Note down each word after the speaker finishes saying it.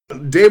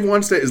Dave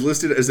Wannstedt is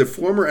listed as a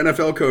former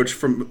NFL coach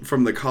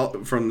from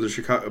the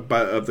Chicago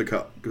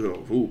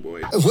oh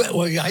boy.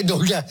 Well, I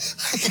don't get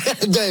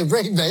they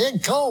bring me in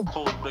cold.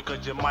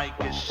 Because you might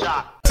get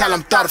shot. Tell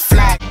him throw the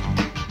flag.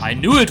 I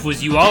knew it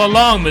was you all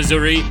along,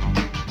 Missouri.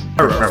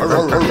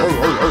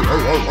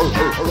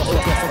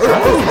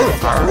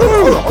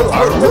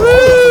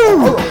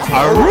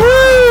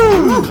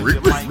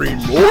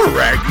 More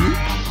Raggy.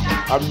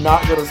 I'm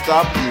not gonna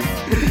stop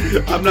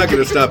you. I'm not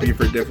gonna stop you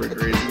for different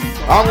reasons.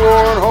 I'm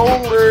going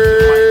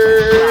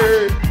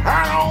hungry.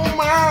 I don't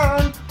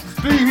mind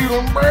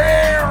stealing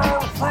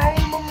barrels from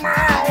the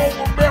mouth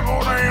of Devil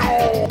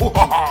Down.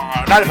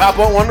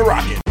 95.1 The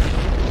Rocket.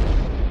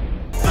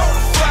 Throw the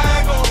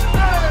flag on it.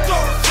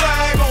 Throw the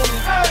flag on it.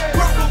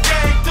 Purple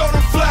gang, throw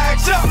the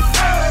flags up.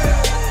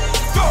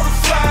 Throw the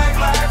flag,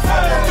 throw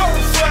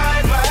the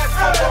flag, throw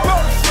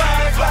the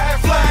flag,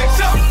 flags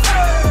up.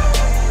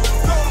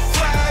 Throw the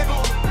flag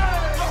on it.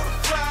 Throw the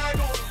flag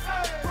on it.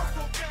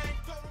 Purple gang,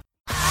 throw the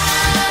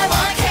I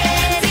want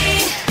candy.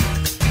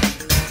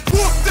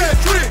 Whoop that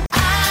drink. I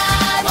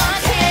want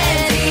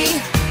candy.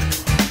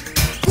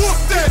 Whoop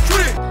that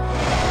drink.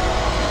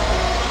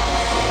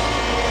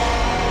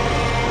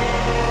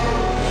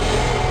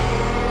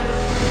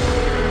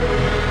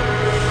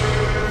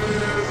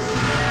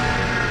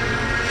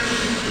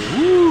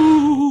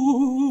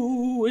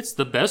 Ooh, it's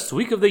the best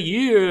week of the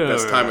year.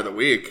 Best time of the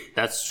week.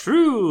 That's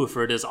true,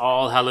 for it is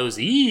All Hallows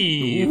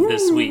Eve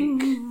this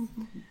week.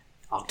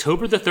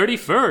 October the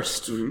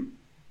 31st,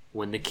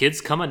 when the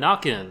kids come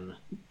a-knockin',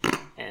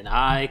 and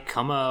I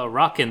come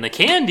a-rockin' the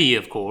candy,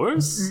 of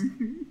course.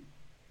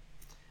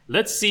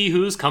 Let's see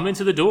who's coming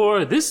to the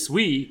door this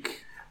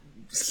week.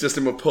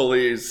 System of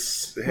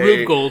pulleys. Hey,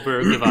 Rube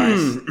Goldberg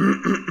device.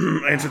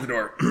 answer the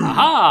door.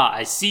 Aha,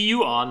 I see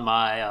you on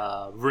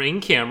my Ring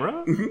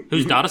camera,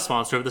 who's not a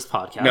sponsor of this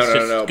podcast. No,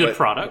 just good but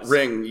products.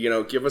 Ring,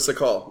 give us a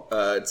call.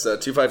 It's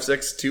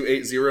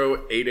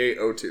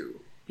 256-280-8802.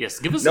 Yes,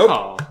 give us Nope. a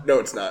call. No,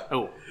 it's not.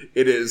 Oh,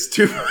 It is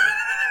 2...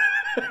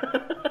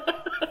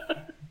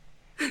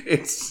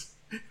 It's...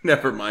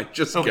 Never mind.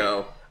 Just okay.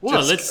 go. Well,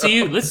 Just let's go.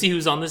 see. Let's see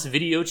who's on this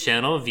video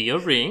channel via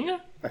Ring.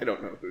 I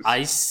don't know who's...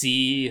 I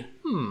see,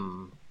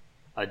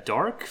 a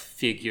dark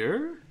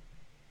figure.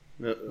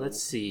 Uh-oh.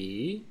 Let's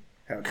see.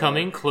 How dark?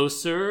 Coming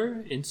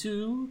closer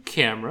into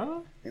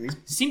camera. And he's...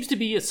 Seems to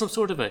be some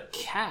sort of a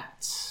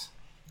cat.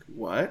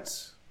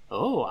 What?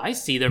 Oh, I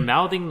see. They're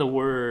mouthing the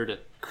word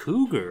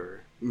cougar.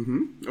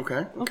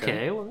 Okay.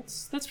 Okay, well,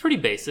 that's pretty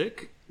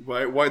basic.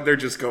 Why they're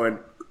just going...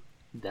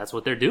 That's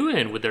what they're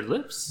doing with their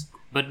lips.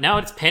 But now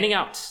it's panning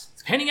out.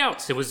 It's panning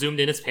out. It was zoomed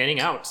in. It's panning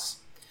out.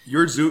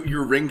 Your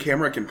Ring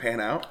camera can pan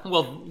out?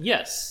 Well,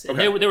 yes. And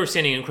Okay. they were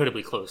standing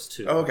incredibly close,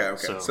 too. Oh, okay.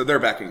 So they're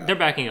backing up. They're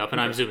backing up,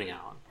 and I'm zooming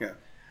out. Yeah.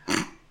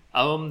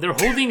 They're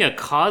holding a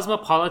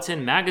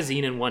Cosmopolitan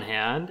magazine in one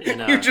hand,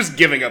 and You're just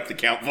giving up the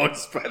count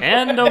voice, by the way.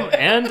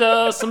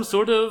 and some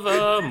sort of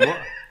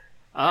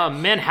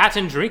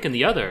Manhattan drink in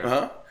the other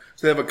Uh-huh.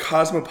 So they have a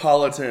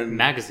Cosmopolitan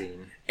magazine.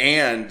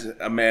 and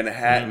a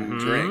Manhattan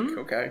drink.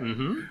 Okay.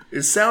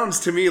 It sounds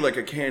to me like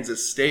a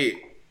Kansas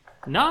State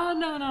No.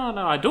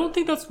 I don't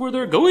think that's where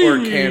they're going. or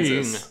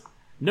Kansas.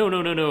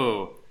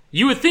 No.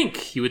 You would think.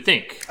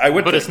 I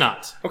would but think. it's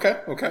not.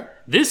 Okay.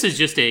 This is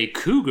just a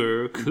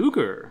cougar.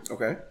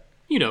 Okay.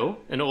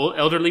 An old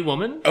elderly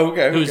woman.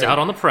 Okay, Who's okay. out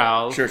on the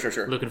prowl. Sure.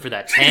 Looking for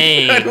that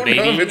tang, I don't baby.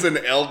 know if it's an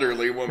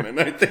elderly woman,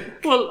 I think.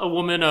 Well, a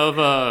woman of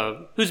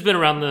who's been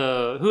around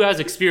who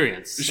has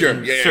experience. Sure.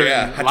 in Yeah.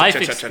 certain life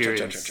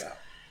Cha-cha-cha-cha-cha-cha-cha. experience.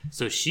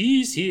 So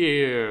she's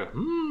here.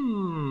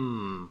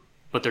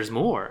 But there's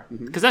more.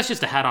 Because that's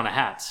just a hat on a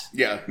hat.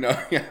 Yeah. No.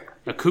 Yeah.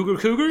 A cougar?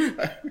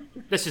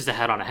 That's just a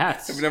hat on a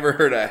hat. I've never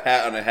heard a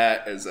hat on a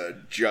hat as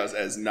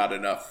not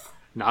enough.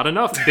 Not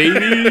enough,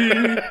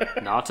 baby.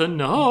 Not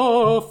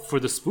enough for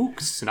the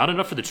spooks. Not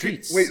enough for the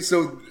treats. Wait.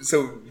 So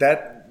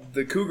that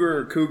the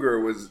cougar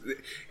was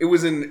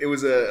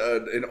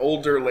an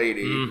older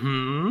lady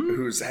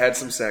who's had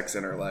some sex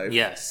in her life.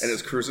 Yes. And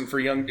is cruising for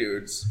young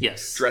dudes.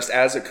 Yes. Dressed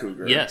as a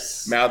cougar.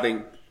 Yes.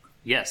 Mouthing.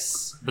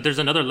 Yes. But there's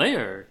another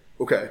layer.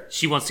 Okay.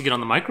 She wants to get on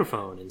the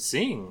microphone and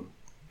sing.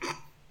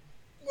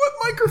 What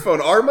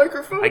microphone? Our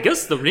microphone? I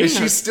guess the ring. Is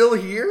she still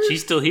here?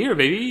 She's still here,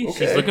 baby.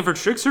 Okay. She's looking for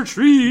tricks or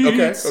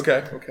treats.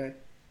 Okay.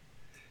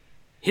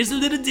 Here's a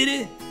little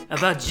ditty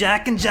about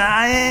Jack and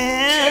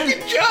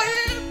Giant.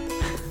 Giant!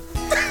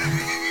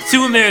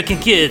 Two American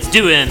kids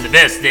doing the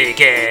best they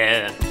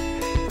can.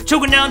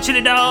 Choking down chili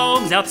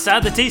dogs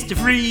outside the Tasty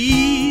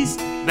Freeze.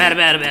 Bada.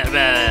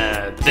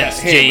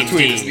 Best Hand James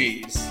between his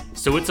Dean. knees.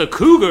 So it's a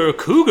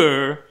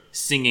cougar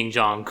singing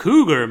John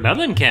Cougar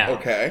Mellencamp.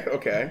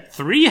 Okay.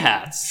 3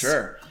 hats.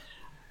 Sure.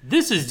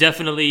 This is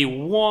definitely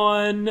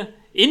one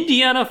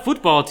Indiana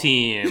football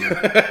team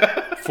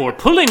for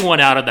pulling one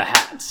out of the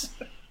hat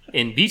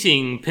and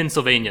beating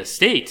Pennsylvania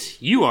State.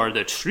 You are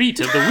the treat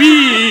of the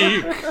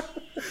week.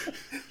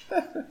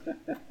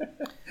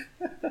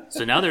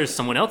 So now there's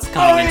someone else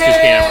coming into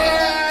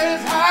camera.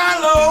 It's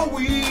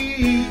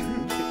Halloween.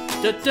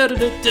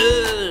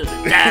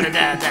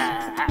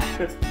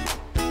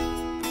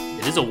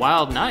 It is a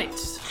wild night.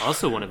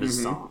 Also one of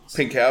his songs.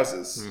 Pink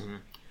Houses.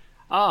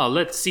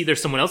 Let's see.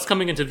 There's someone else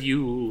coming into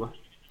view.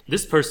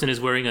 This person is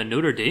wearing a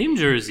Notre Dame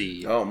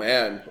jersey. Oh,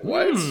 man.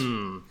 What?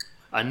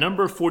 A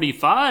number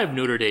 45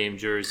 Notre Dame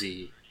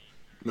jersey.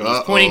 And he's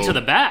pointing to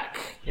the back,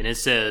 and it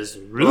says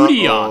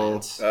Rudy on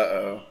it.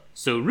 Uh-oh.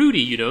 So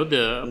Rudy,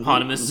 the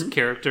eponymous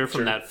character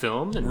from that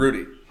film. And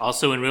Rudy.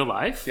 Also in real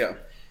life. Yeah.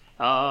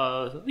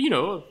 A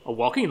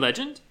walking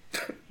legend.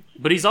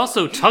 But he's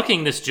also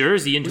tucking this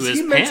jersey into his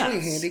he pants.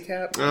 mentally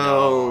handicapped?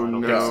 Oh, I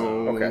don't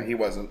no. think Okay, he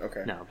wasn't.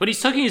 Okay. No, but he's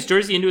tucking his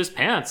jersey into his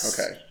pants.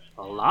 Okay.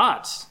 A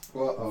lot.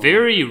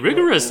 Very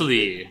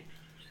rigorously.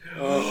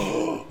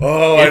 Oh,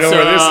 I know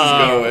where this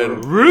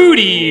is going.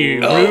 Rudy.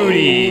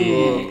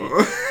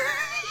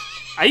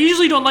 I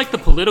usually don't like the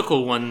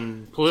political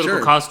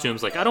Sure.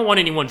 costumes. Like, I don't want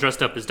anyone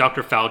dressed up as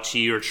Dr.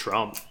 Fauci or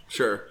Trump.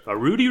 Sure. A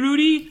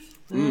Rudy?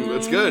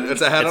 That's good.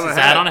 That's a hat It's on a a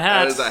hat. hat on a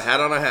hat. That is a hat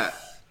on a hat.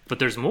 But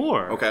there's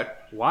more. Okay.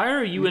 Why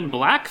are you in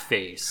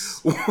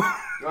blackface?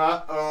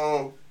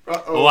 Uh-oh.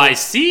 Oh, I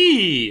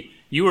see.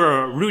 You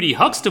are Rudy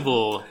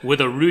Huxtable with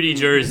a Rudy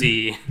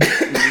jersey.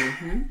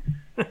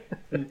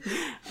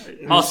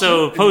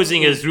 Also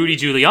posing as Rudy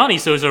Giuliani,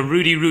 so it's a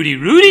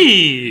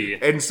Rudy.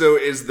 And so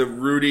is the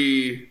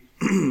Rudy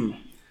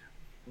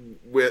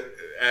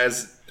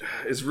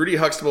is Rudy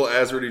Huxtable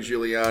as Rudy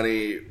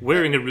Giuliani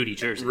Wearing a Rudy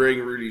jersey.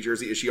 wearing a Rudy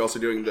jersey? Is she also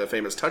doing the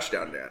famous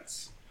touchdown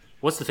dance?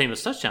 What's the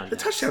famous touchdown? The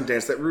touchdown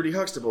dance that Rudy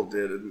Huxtable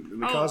did in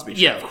the Cosby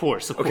Show. Yeah, of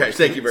course. Okay,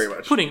 thank you very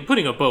much.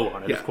 Putting a bow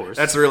on it, Yeah, of course.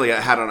 that's really a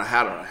hat on a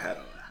hat on a hat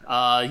on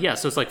a hat. Yeah,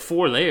 so it's like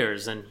 4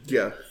 layers and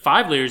Yeah.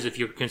 5 layers if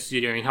you're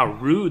considering how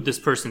rude this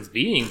person's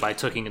being by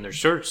tucking in their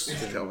shirts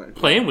Tell me. and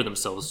playing with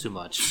themselves too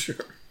much. Sure.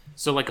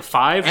 So like a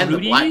 5 And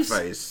Rudies. the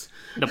blackface.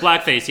 The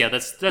blackface, yeah,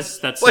 that's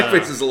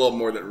Blackface is a little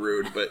more than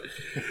rude, but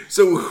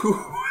so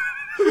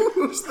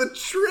who's the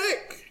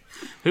trick?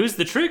 Who's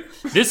the trick?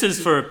 This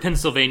is for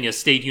Pennsylvania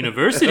State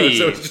University.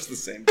 So it's just the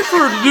same.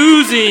 For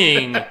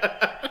losing.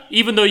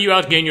 Even though you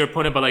outgained your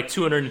opponent by like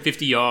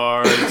 250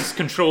 yards,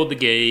 controlled the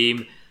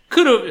game,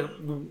 could have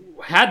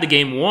had the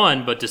game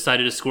won, but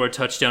decided to score a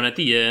touchdown at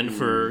the end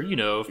for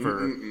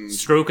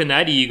stroking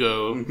that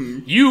ego.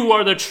 You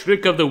are the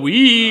trick of the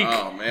week.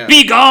 Oh, man.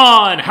 Be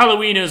gone.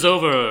 Halloween is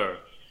over.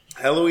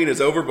 Halloween is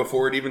over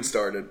before it even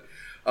started.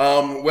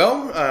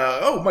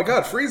 Oh my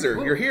God,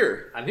 Freezer, you're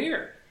here. I'm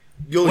here.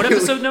 What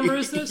episode number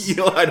is this?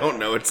 I don't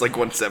know. It's like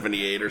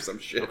 178 or some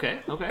shit. Okay.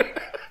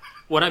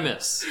 What'd I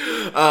miss?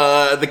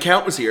 The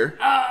Count was here.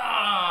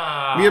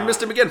 We have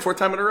missed him again, 4th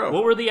time in a row.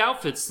 What were the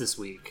outfits this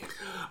week?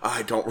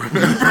 I don't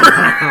remember.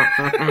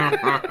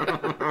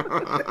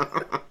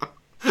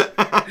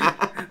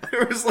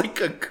 There was like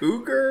a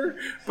cougar,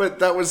 but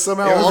that was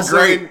somehow It was also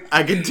great.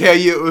 I can tell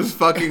you it was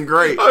fucking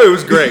great. Oh, it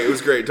was great. It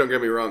was great. Don't get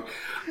me wrong.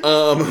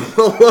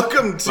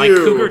 Welcome to Like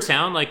Cougar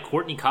Town, like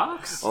Courtney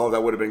Cox? Oh,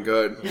 that would have been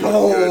good.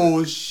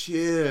 Oh,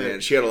 shit.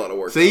 Man, she had a lot of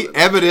work. See, on it.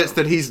 evidence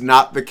that he's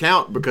not the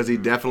Count because he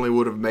definitely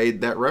would have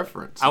made that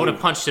reference. I would have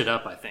punched it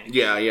up, I think.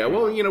 Yeah.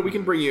 Well, we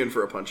can bring you in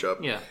for a punch up.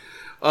 Yeah.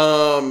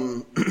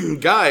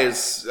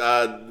 Guys,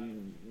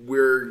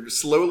 we're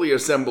slowly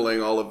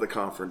assembling all of the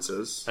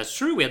conferences. That's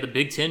true. We had the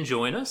Big Ten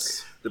join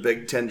us. The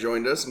Big Ten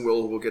joined us, and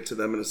we'll get to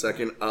them in a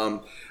second.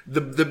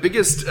 The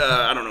biggest,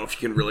 I don't know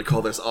if you can really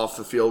call this off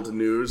the field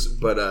news,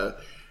 but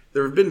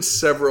there have been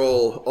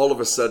several, all of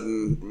a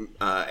sudden,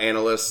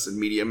 analysts and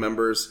media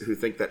members who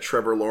think that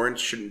Trevor Lawrence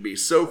shouldn't be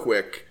so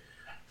quick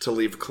to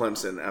leave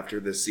Clemson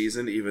after this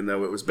season, even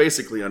though it was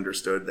basically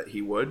understood that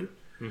he would.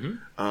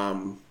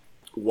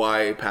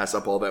 Why pass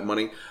up all that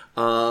money?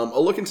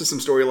 I'll look into some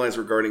storylines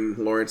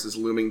regarding Lawrence's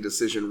looming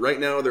decision. Right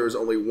now, there is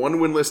only one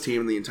winless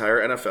team in the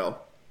entire NFL,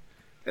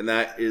 and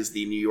that is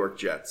the New York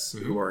Jets,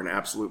 who are an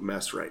absolute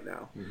mess right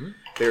now.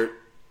 There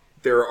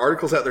are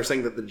articles out there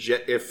saying that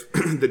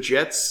the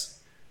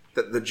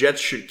Jets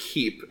should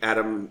keep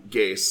Adam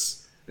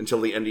Gase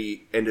until the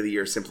end of the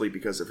year simply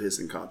because of his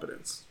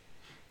incompetence.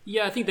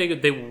 Yeah, I think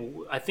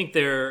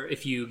they're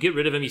if you get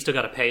rid of him, you still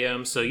got to pay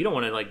him, so you don't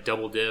want to like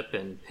double dip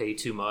and pay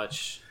too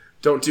much.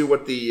 Don't do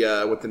what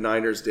the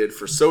Niners did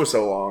for so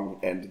long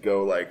and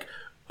go like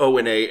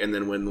 0-8 and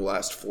then win the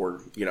last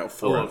four.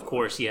 Oh, of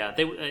course, yeah.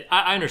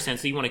 I understand.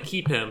 So you want to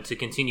keep him to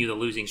continue the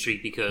losing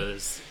streak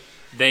because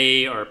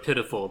they are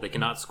pitiful. They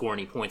cannot score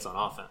any points on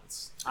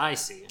offense. I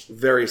see.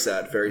 Very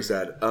sad. Very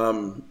sad.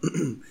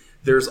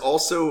 There's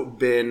also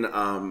been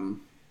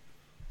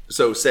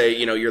so say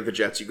you're the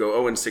Jets. You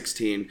go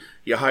 0-16.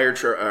 You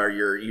hire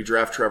you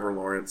draft Trevor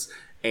Lawrence.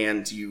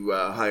 And you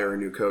hire a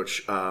new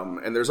coach.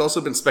 And there's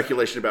also been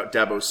speculation about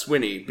Dabo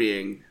Swinney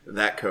being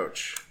that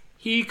coach.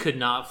 He could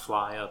not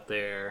fly up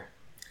there.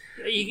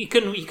 He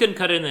couldn't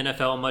cut it in the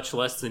NFL, much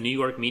less the New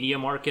York media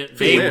market.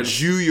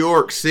 New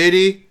York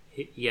City.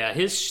 Yeah,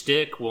 his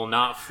shtick will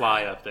not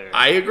fly up there.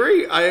 I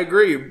agree. I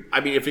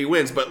mean, if he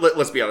wins, but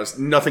let's be honest,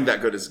 nothing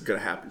that good is going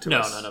to happen to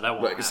us. No, that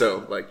won't happen.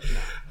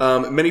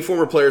 So, many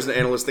former players and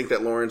analysts think that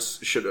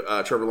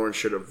Trevor Lawrence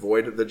should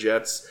avoid the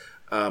Jets.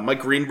 Mike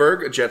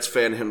Greenberg, a Jets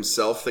fan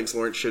himself, thinks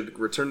Lawrence should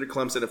return to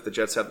Clemson if the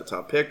Jets have the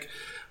top pick.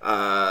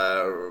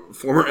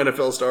 Former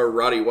NFL star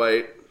Roddy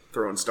White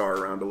throwing star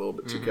around a little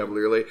bit too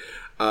cavalierly.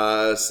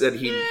 Said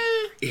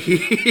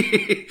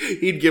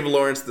he'd give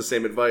Lawrence the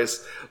same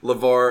advice.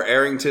 LeVar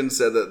Arrington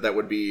said that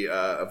would be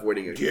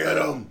avoiding a Get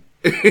him.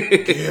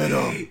 Get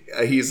him.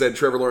 He said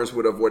Trevor Lawrence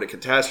would avoid a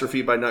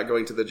catastrophe by not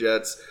going to the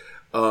Jets.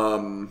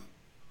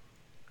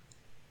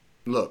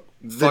 Look,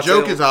 the Fuck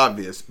joke it. is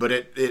obvious, but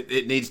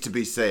it needs to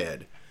be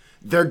said.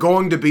 They're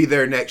going to be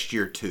there next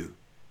year, too.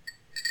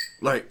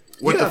 Like,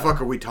 what the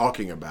fuck are we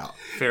talking about?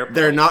 Fair point.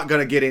 They're not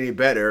going to get any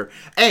better.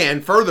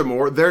 And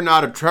furthermore, they're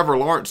not a Trevor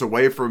Lawrence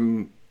away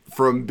from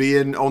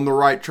being on the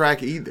right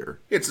track either.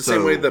 It's the So,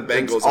 same way the it's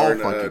Bengals all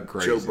aren't fucking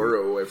crazy. Joe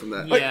Burrow away from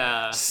that.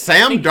 Yeah.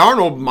 Sam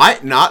Darnold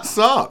might not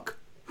suck.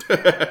 We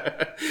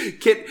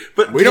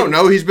don't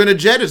know. He's been a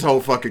Jet his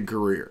whole fucking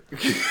career.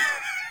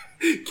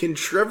 Can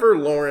Trevor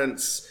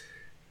Lawrence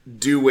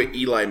do what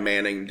Eli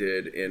Manning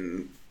did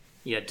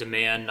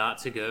Demand not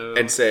to go.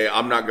 and say,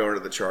 "I'm not going to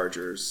the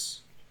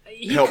Chargers"?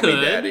 He Help me,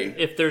 could. Daddy.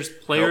 If there's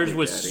players Help me,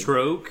 with Daddy.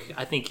 stroke,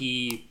 I think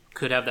he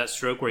could have that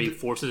stroke where he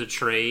forces a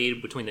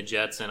trade between the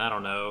Jets and I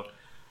don't know,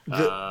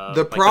 The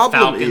like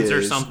problem the Falcons or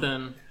is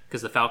something,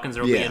 because the Falcons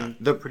are Yeah, in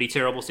the- a pretty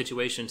terrible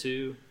situation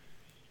too.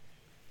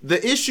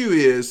 the issue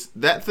is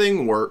that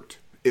thing worked.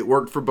 It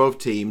worked for both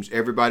teams.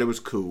 Everybody was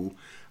cool.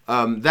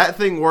 That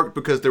thing worked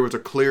because there was a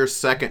clear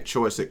second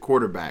choice at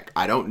quarterback.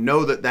 I don't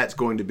know that that's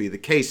going to be the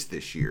case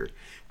this year.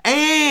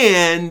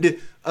 And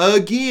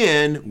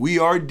again, we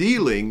are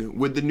dealing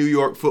with the New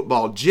York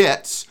Football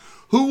Jets,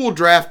 who will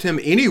draft him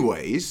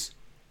anyways.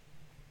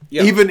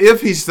 Yeah. Even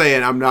if he's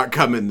saying I'm not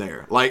coming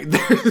there, like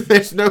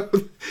there's no,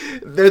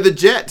 they're the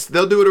Jets.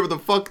 They'll do whatever the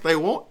fuck they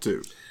want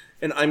to.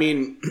 And I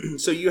mean,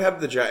 so you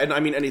have and I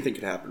mean, anything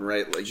could happen,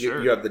 right? Like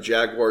Sure. you have the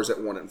Jaguars at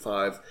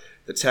 1-5,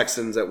 the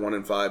Texans at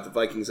 1-5, the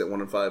Vikings at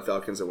 1-5,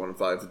 Falcons at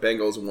 1-5, the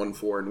Bengals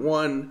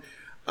 1-4-1,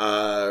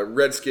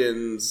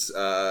 Redskins,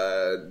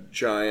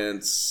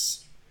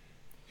 Giants,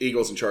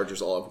 Eagles, and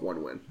Chargers all have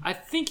one win. I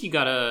think you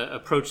gotta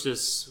approach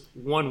this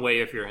one way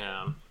if you're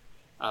him.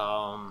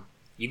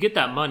 You get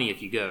that money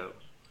if you go.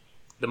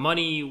 The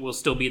money will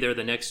still be there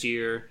the next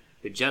year.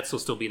 The Jets will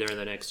still be there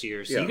the next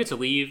year. So Yeah. you get to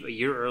leave a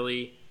year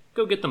early.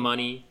 Go get the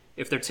money.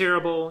 If they're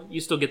terrible, you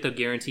still get the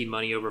guaranteed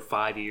money over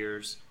 5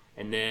 years,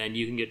 and then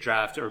you can get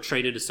drafted or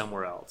traded to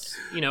somewhere else.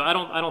 You know, I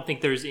don't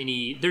think there's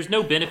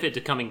no benefit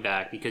to coming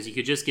back because you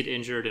could just get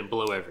injured and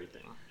blow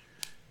everything.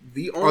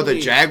 Are the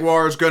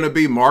Jaguars going to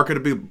be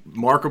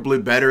markedly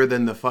better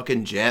than the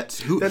fucking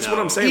Jets? That's what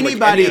I'm saying. like,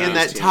 Anybody any of in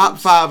these that top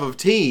teams. 5 of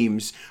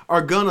teams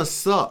are gonna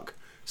suck.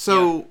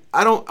 So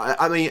I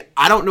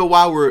don't know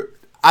why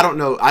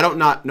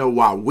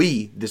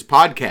we, this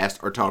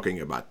podcast, are talking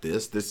about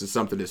this. This is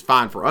something that's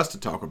fine for us to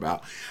talk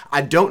about.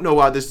 I don't know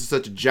why this is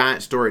such a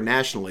giant story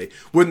nationally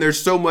when there's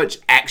so much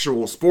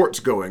actual sports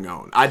going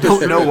on. I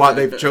don't know why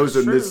they've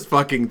chosen this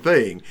fucking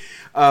thing.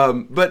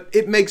 But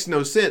it makes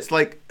no sense.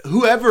 Like,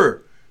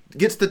 whoever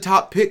gets the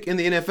top pick in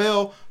the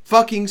NFL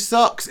fucking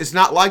sucks. It's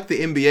not like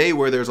the NBA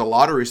where there's a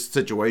lottery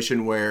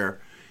situation where,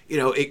 you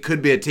know, it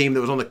could be a team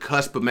that was on the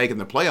cusp of making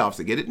the playoffs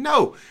to get it.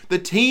 No, the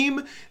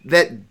team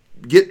that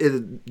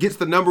gets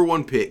the number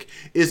one pick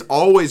is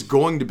always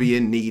going to be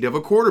in need of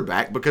a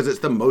quarterback because it's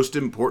the most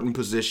important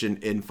position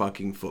in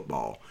fucking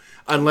football.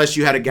 Unless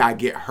you had a guy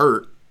get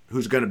hurt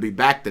who's going to be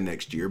back the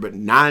next year, but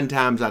 9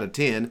 times out of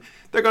 10,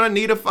 they're going to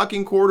need a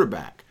fucking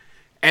quarterback.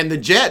 And the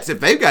Jets, if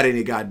they've got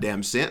any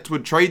goddamn sense,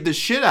 would trade the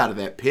shit out of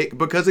that pick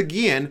because,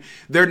 again,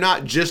 they're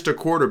not just a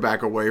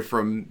quarterback away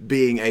from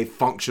being a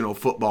functional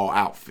football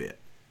outfit.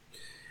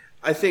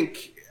 I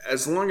think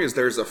as long as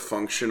there's a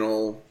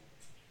functional,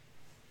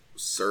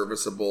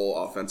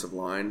 serviceable offensive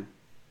line,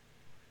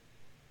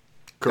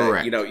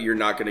 Correct. that, you're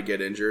not going to get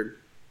injured.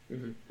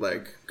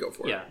 Like, go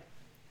for it.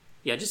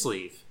 Yeah, just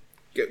leave.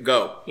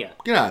 Go. Yeah.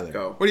 Get out of there.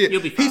 Go. What do you?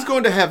 You'll be He's fine.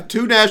 going to have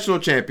 2 national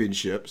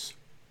championships.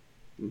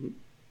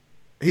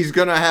 He's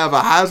going to have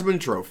a Heisman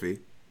Trophy.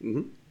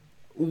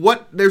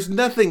 There's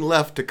nothing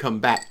left to come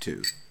back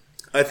to.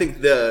 I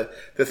think the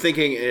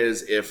thinking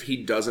is if he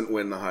doesn't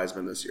win the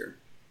Heisman this year.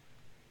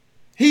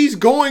 He's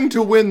going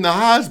to win the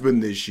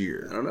Heisman this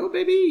year. I don't know,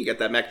 baby. You got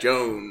that Mac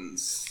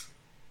Jones.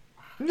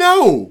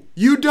 No,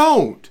 you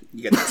don't.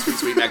 You got that sweet,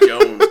 sweet Mac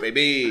Jones,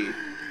 baby.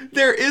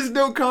 There is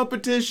no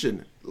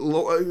competition.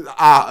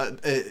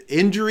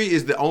 Injury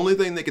is the only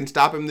thing that can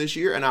stop him this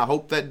year, and I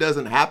hope that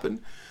doesn't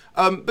happen.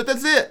 But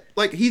that's it.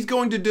 Like, he's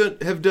going to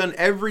have done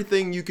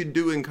everything you could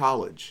do in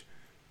college.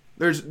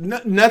 There's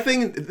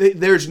nothing.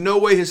 There's no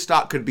way his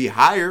stock could be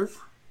higher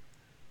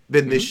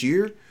than this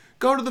year.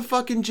 Go to the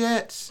fucking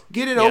Jets.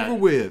 Get it over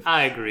with.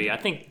 I agree. I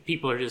think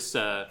people are just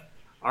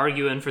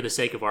arguing for the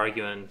sake of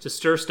arguing to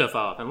stir stuff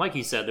up. And like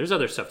you said, there's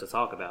other stuff to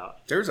talk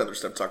about. There's other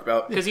stuff to talk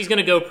about. Because he's going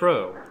to go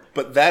pro.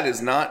 But that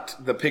is not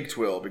the pig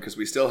twill because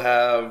we still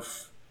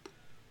have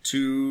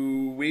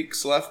 2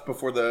 weeks left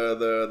before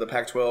the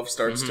Pac-12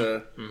 starts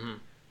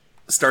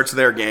starts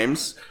their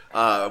games.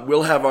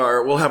 We'll have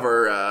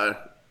our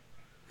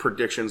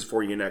predictions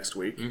for you next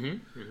week.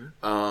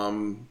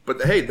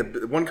 But hey,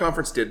 the one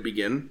conference did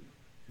begin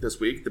this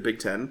week, the Big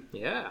Ten.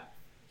 Yeah.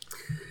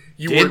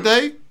 Did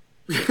they?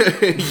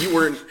 You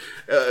weren't.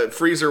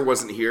 Freezer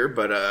wasn't here,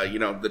 but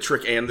the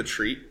trick and the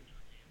treat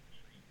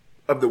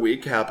of the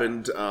week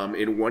happened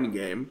in one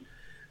game.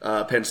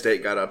 Penn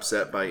State got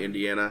upset by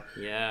Indiana.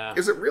 Yeah.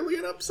 Is it really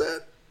an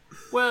upset?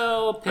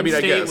 Well, Penn I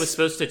State guess. was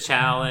supposed to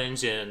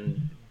challenge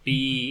and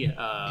be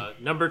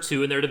number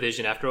 2 in their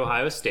division after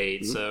Ohio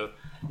State. Mm-hmm. So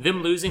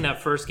them losing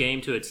that first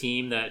game to a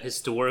team that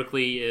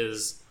historically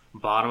is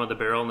bottom of the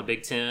barrel in the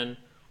Big Ten,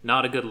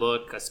 not a good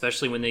look,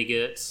 especially when they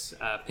get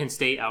Penn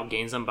State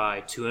outgains them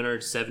by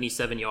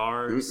 277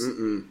 yards,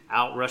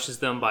 outrushes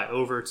them by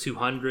over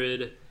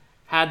 200,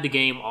 had the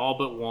game all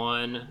but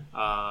won.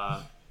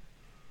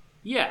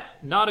 Yeah,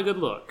 not a good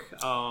look.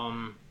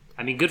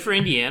 Good for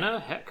Indiana.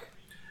 Heck.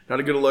 Not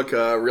a good look.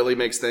 Really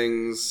makes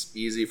things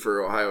easy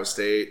for Ohio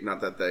State.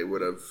 Not that they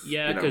would have.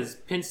 Yeah, because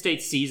Penn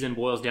State's season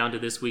boils down to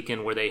this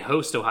weekend where they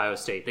host Ohio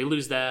State. They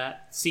lose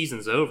that,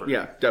 season's over.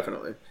 Yeah,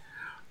 definitely.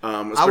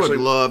 I would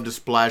love to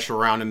splash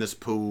around in this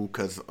pool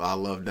because I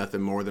love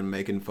nothing more than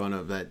making fun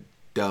of that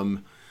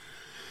dumb,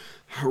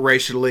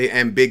 racially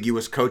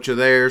ambiguous coach of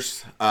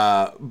theirs.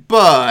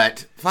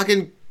 But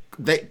fucking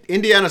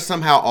Indiana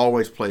somehow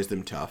always plays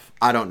them tough.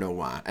 I don't know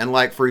why. And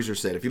like Freezer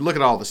said, if you look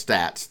at all the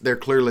stats, they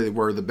clearly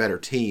were the better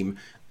team.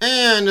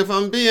 And if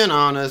I'm being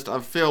honest,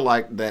 I feel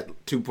like that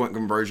 2-point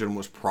conversion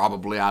was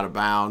probably out of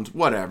bounds.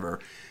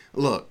 Whatever.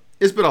 Look,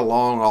 it's been a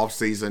long off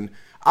season.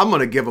 I'm going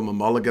to give them a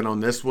mulligan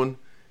on this one.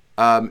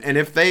 And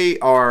if they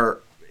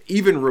are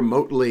even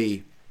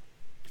remotely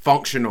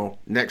functional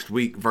next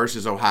week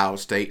versus Ohio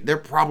State, they're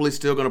probably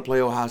still going to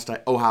play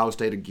Ohio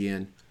State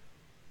again.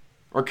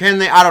 Or can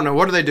they? I don't know.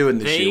 What are they doing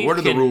this year? What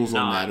are the rules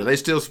on that? Are they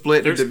still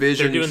split into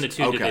divisions? They're doing the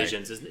two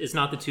divisions. It's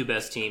not the two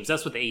best teams.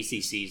 That's what the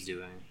ACC is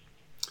doing.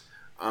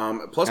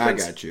 Plus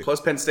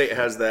Penn State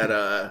has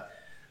that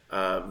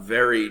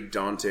very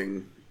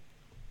daunting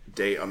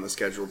date on the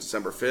schedule,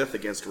 December 5th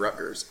against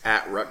Rutgers,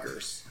 at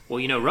Rutgers.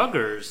 Well,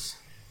 Rutgers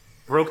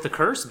broke the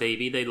curse,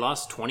 baby. They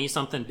lost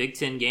 20-something Big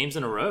Ten games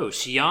in a row.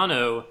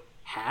 Schiano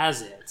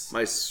has it.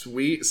 My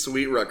sweet,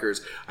 sweet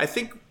Rutgers. I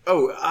think.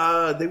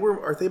 Are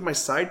they my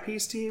side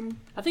piece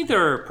team? I think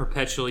they're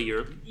perpetually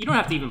your. You don't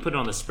have to even put it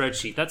on the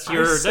spreadsheet. That's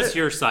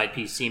your side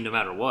piece team, no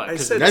matter what.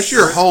 That's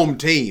your home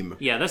team.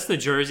 Yeah, that's the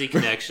Jersey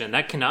connection.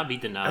 That cannot be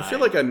denied. I feel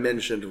like I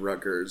mentioned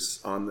Rutgers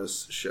on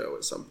this show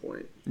at some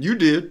point. You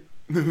did.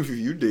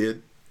 You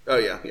did. Oh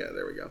yeah,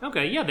 there we go.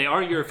 Okay, yeah, they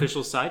are your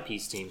official side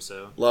piece team.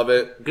 So love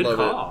it. Good love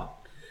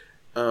call.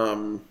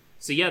 It.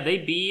 So yeah, they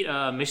beat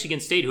Michigan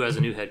State, who has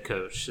a new head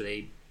coach.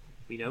 They,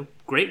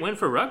 great win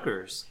for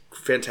Rutgers.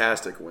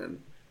 Fantastic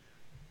win.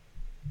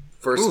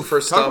 First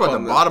talk stop about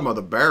on the bottom of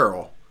the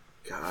barrel.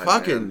 God,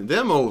 fucking man.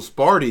 Them old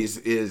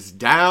Sparties is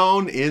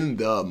down in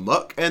the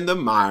muck and the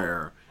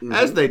mire,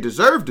 as they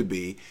deserve to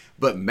be.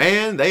 But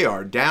man, they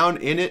are down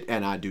in it,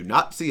 and I do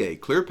not see a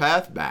clear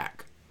path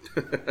back.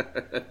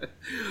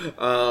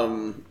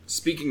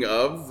 Speaking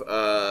of,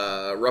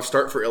 rough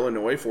start for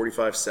Illinois,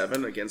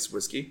 45-7 against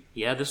Whiskey.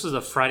 Yeah, this was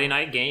a Friday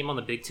night game on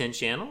the Big Ten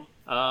channel.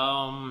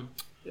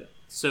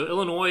 So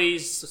Illinois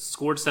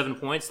scored 7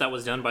 points. That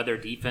was done by their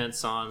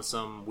defense on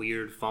some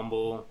weird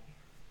fumble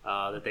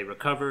that they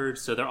recovered.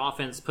 So their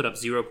offense put up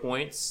 0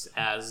 points,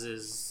 as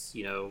is,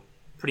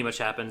 pretty much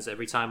happens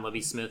every time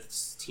Lovie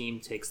Smith's team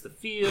takes the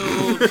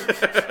field.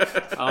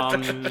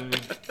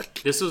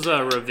 This was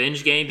a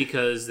revenge game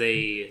because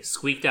they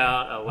squeaked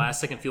out a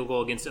last-second field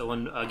goal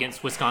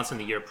against Wisconsin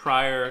the year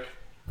prior.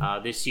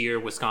 This year,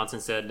 Wisconsin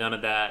said none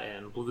of that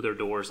and blew their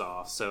doors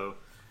off. So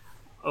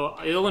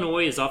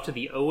Illinois is off to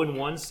the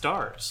 0-1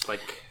 start.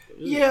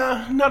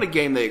 Yeah, not a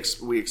game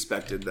we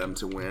expected them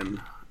to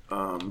win.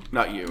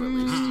 Not you, at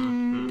least.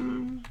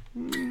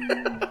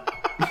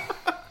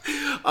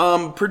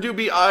 Purdue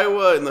beat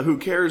Iowa in the Who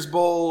Cares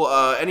Bowl.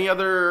 Any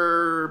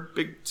other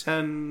Big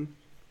Ten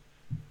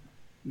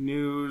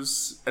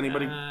news?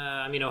 Anybody?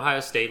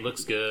 Ohio State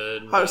looks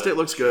good. Ohio State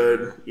looks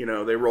good.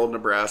 They rolled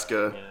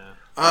Nebraska. Yeah.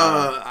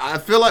 I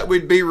feel like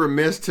we'd be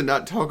remiss to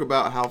not talk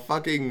about how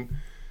fucking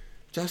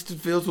Justin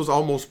Fields was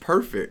almost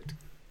perfect.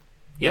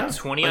 Yeah,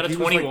 20 out of He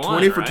was 21.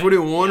 20 for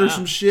 21 or or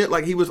some shit.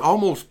 Like, he was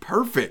almost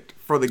perfect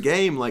for the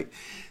game. Like,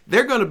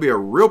 they're going to be a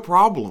real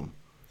problem.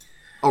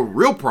 A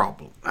real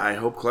problem. I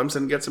hope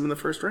Clemson gets him in the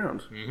first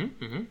round.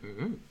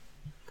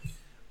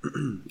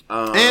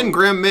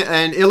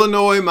 And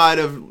Illinois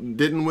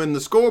didn't win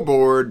the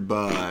scoreboard,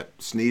 but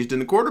sneezed in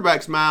the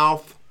quarterback's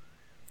mouth.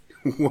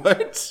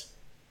 What?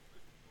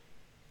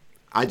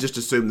 I just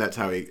assumed that's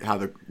how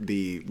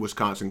the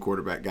Wisconsin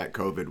quarterback got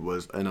COVID,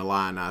 was an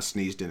Illini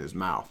sneezed in his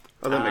mouth.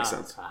 Oh, that makes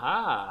sense.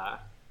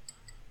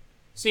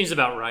 Seems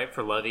about right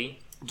for Lovey.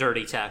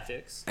 Dirty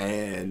tactics.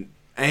 And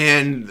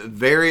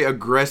very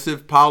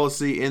aggressive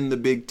policy in the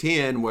Big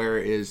Ten,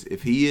 whereas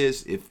if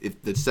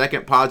the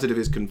second positive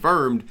is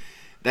confirmed,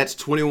 that's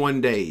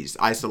 21 days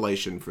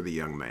isolation for the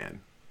young man.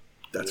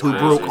 That's who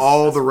broke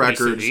all the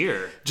records.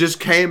 Severe. Just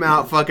came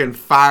out fucking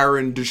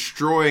firing,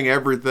 destroying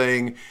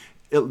everything.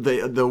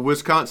 The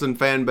Wisconsin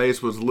fan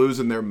base was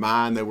losing their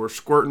mind. They were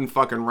squirting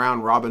fucking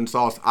round robin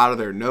sauce out of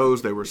their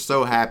nose. They were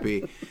so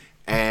happy.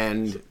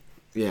 And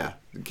yeah,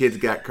 the kids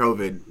got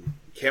COVID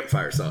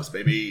Campfire sauce,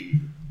 baby.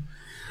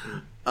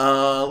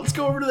 Let's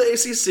go over to the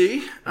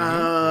ACC.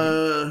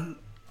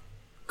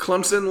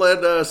 Clemson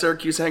let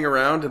Syracuse hang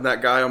around, and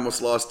that guy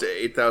almost lost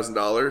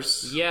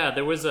 $8,000. Yeah,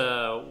 there was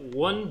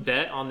one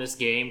bet on this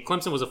game.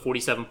 Clemson was a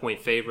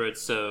 47-point favorite,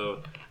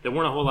 so there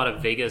weren't a whole lot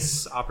of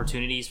Vegas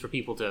opportunities for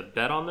people to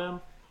bet on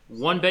them.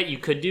 One bet you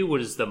could do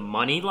was the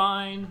money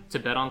line to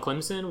bet on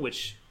Clemson,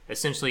 which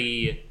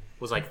essentially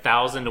was like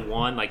 1,000 to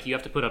 1. Like, you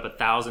have to put up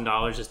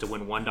 $1,000 just to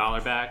win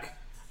 $1 back.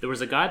 There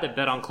was a guy that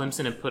bet on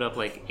Clemson and put up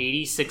like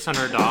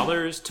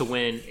 $8,600 to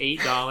win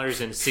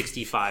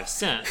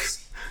 $8.65.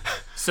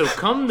 So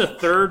come the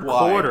third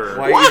quarter,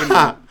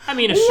 Why? I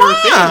mean, a sure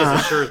thing is a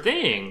sure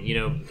thing. You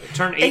know,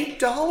 turn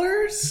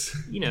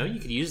 $8? You know, you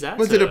could use that.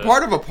 Was it a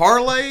part of a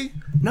parlay?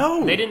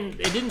 No. They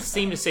didn't. It didn't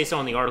seem to say so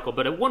on the article,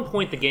 but at one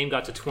point the game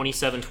got to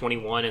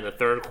 27-21 in the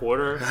third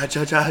quarter, and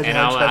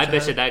I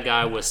bet you that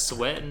guy was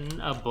sweating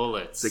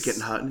bullets. Is it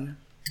getting hot in you?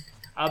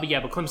 But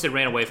yeah, but Clemson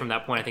ran away from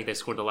that point. I think they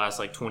scored the last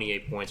like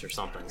 28 points or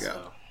something. Yeah.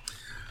 So.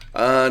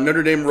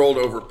 Notre Dame rolled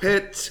over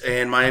Pitt,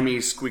 and Miami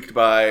squeaked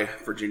by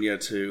Virginia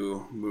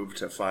to move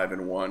to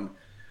 5-1.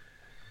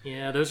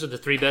 Yeah, those are the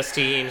three best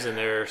teams, and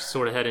they're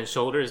sort of head and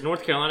shoulders.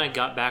 North Carolina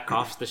got back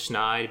off the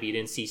schneid to beat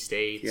NC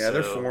State. Yeah,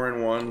 they're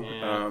 4-1.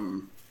 Yeah.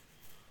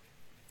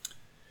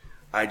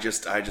 I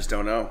just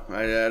don't know.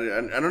 I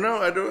don't know.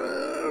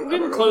 We're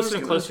getting closer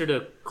and closer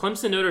to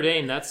Clemson Notre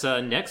Dame. That's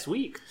next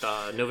week,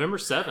 November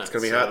 7th. It's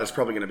gonna be hot. That's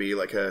probably gonna be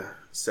like a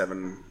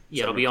 7.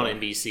 Yeah, it'll be on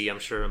NBC. I'm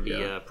sure it'll be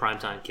a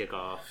primetime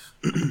kickoff,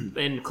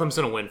 and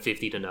Clemson will win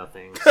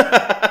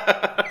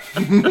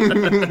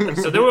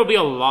 50-0. So there will be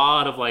a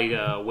lot of like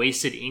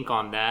wasted ink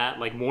on that.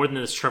 Like more than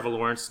this Trevor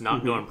Lawrence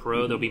not going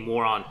pro, there'll be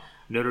more on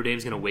Notre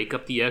Dame's going to wake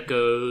up the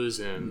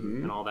echoes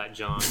and all that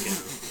junk. And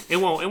it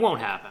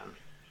won't happen.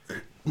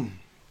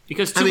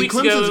 Because 2 weeks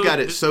Clemson's ago, got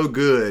it so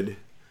good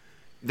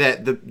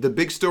that the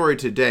big story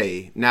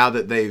today, now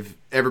that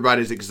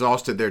everybody's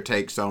exhausted their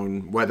takes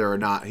on whether or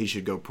not he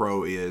should go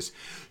pro, is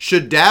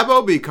should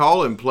Dabo be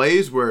calling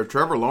plays where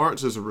Trevor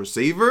Lawrence is a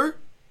receiver?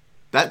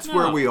 That's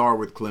where we are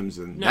with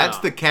Clemson. No. That's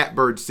the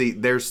catbird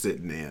seat they're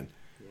sitting in.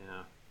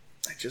 yeah.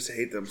 I just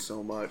hate them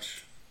so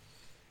much.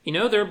 You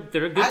know they're a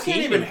good team. I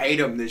can't even hate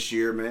them this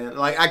year, man.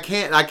 Like I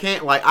can't like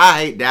I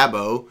hate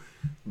Dabo,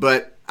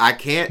 but I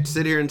can't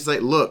sit here and say,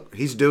 look,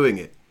 he's doing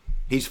it.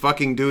 He's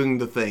fucking doing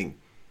the thing.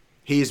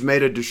 He's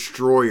made a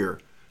destroyer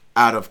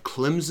out of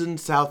Clemson,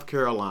 South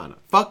Carolina.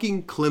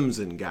 Fucking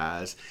Clemson,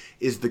 guys,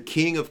 is the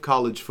king of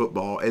college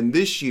football. And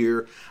this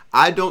year,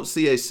 I don't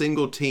see a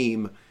single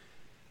team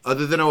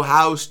other than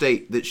Ohio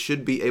State that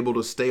should be able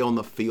to stay on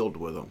the field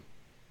with them.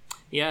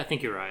 Yeah, I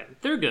think you're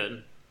right. They're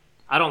good.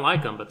 I don't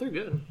like them, but they're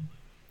good.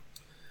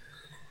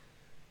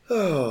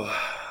 Oh,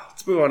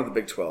 let's move on to the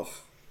Big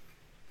 12.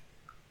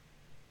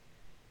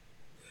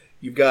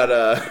 You've got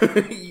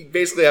you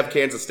basically have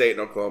Kansas State and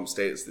Oklahoma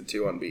State as the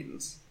two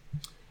unbeatens.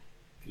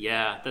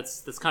 Yeah,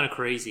 that's kind of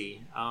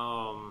crazy.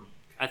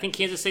 I think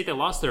Kansas State, they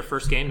lost their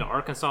first game to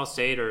Arkansas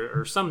State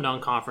or some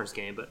non-conference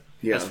game, but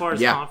as far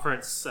as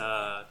conference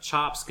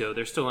chops go,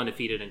 they're still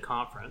undefeated in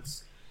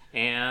conference.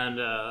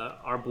 And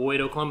our boy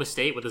at Oklahoma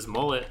State with his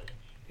mullet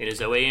and his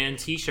OAN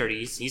t-shirt,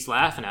 he's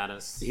laughing at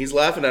us. He's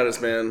laughing at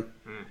us, man.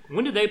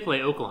 When do they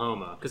play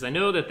Oklahoma? Because I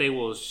know that they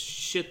will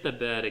shit the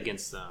bed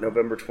against them.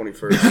 November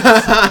 21st.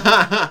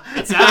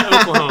 It's at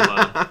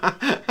Oklahoma.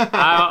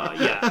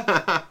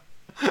 Yeah.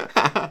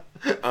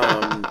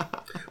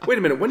 Wait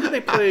a minute. When did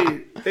they play?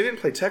 They didn't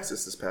play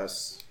Texas this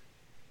past.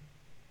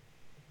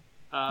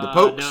 The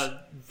Pokes? No,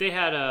 they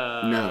had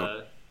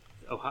No.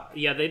 Ohio,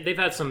 yeah, they've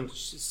had some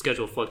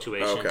schedule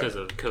fluctuation Okay. because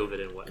of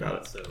COVID and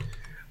whatnot. So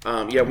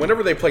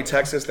Whenever they play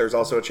Texas, there's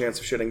also a chance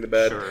of shitting the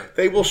bed. Sure.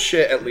 They will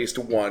shit at least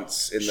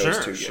once in those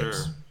two games. Sure.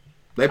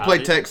 They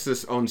play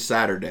Texas on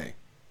Saturday.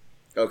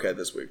 Okay,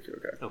 this week.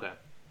 Okay.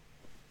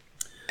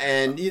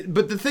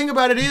 But the thing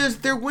about it is,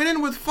 they're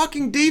winning with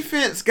fucking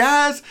defense,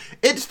 guys.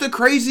 It's the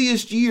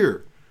craziest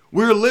year.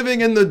 We're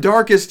living in the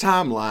darkest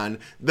timeline.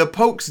 The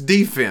Pokes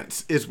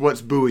defense is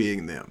what's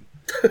buoying them.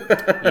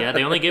 Yeah,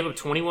 they only gave up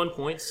 21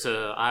 points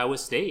to Iowa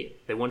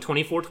State. They won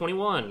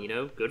 24-21. You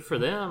know, good for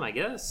them, I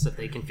guess, if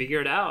they can figure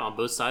it out on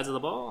both sides of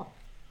the ball.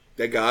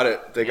 They got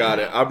it. They got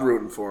it. I'm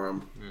rooting for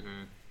them.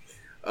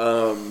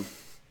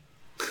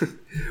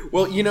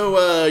 Well,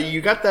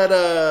 you got that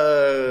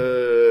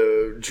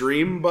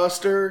Dream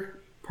Buster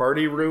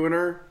Party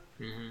Ruiner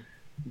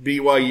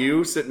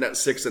BYU sitting at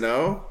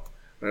 6-0.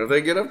 What if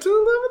they get up to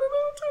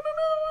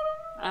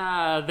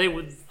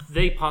 11-0,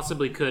 They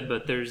possibly could,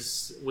 but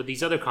with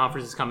these other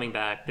conferences coming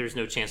back, there's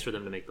no chance for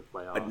them to make the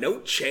playoffs. 10-0?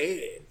 No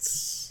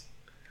chance.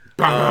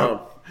 Bum,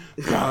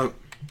 bum,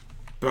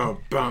 bum,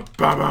 bum,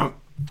 bum,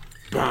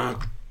 bum.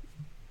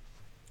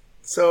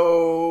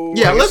 So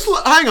Yeah,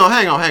 hang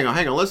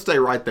on. Let's stay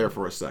right there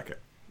for a second.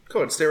 Go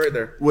ahead, stay right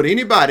there. Would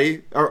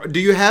anybody, or do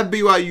you have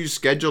BYU's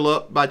schedule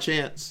up by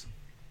chance?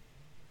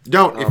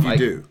 Don't if you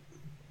do.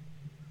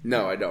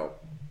 No, I don't.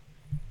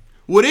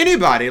 Would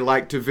anybody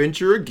like to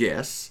venture a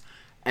guess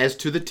as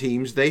to the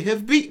teams they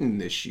have beaten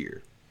this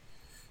year?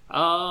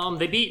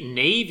 They beat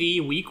Navy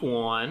week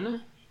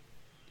 1.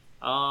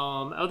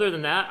 Other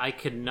than that, I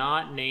could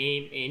not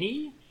name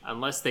any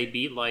unless they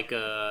beat like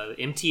a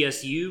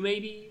MTSU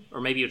maybe,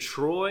 or maybe a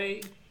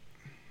Troy.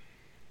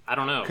 I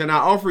don't know. Can I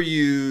offer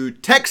you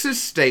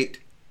Texas State,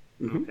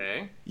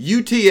 Okay.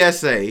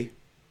 UTSA,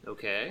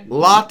 Okay.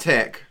 La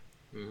Tech,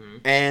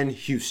 and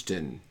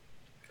Houston?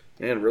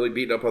 And really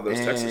beating up on those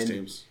Texas And-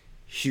 teams.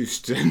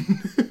 Houston.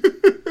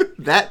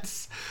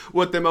 That's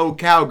what them old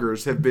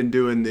Cowgirls have been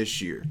doing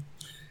this year.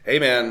 Hey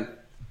man,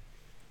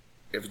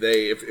 if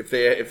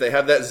they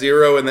have that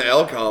 0 in the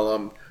L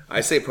column, I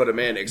say put them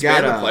in.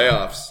 Expand the Gotta-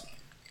 playoffs.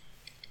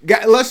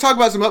 Let's talk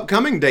about some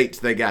upcoming dates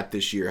they got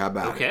this year. How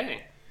about it?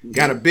 Okay.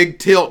 Got a big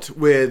tilt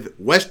with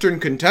Western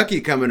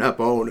Kentucky coming up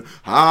on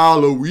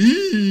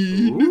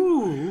Halloween.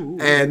 Ooh.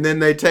 And then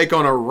they take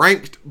on a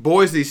ranked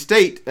Boise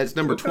State. That's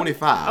number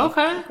 25.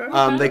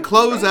 Okay. They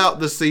close out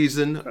the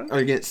season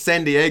against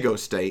San Diego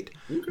State.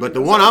 But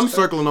the one I'm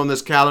circling on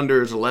this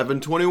calendar is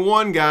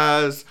 11/21,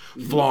 guys.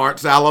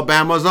 Florence,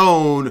 Alabama's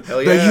own. Hell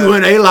The yeah.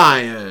 UNA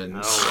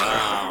Lions. Oh,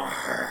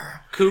 wow.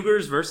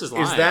 Cougars versus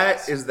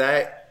Lions. Is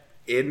that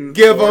in?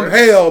 Give them Florence?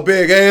 hell,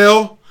 Big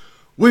L.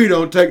 We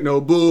don't take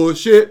no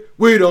bullshit.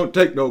 We don't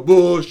take no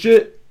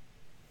bullshit.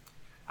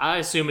 I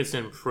assume it's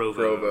in Provo.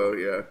 Provo,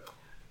 yeah.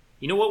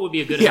 You know what would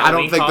be a good Yeah, I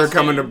Halloween don't think they're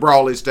coming to costume?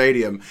 Brawley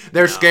Stadium.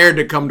 They're scared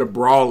to come to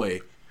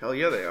Brawley. Hell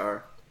yeah, they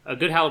are. A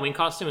good Halloween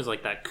costume is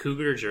like that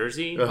cougar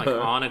jersey, like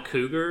on a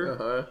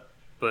cougar,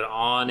 but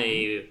on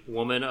a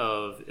woman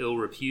of ill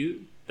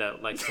repute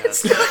that likes to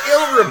It's have... not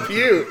ill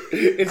repute.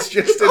 It's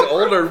just an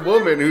older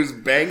woman who's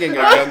banging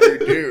a younger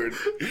dude.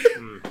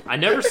 I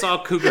never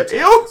saw Cougar Ew.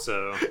 Town,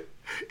 so...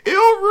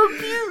 Ill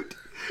repute.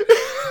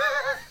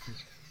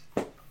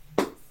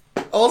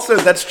 Also,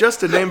 that's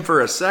just a name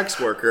for a sex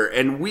worker,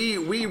 and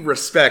we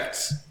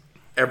respect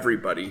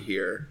everybody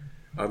here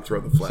on Throw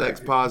the Flag. Sex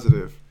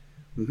positive.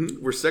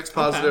 We're sex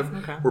positive.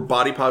 okay. We're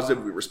body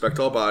positive. We respect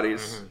all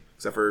bodies,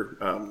 except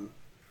for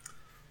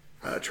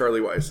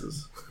Charlie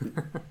Weiss's.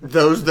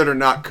 Those that are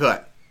not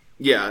cut.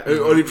 Yeah,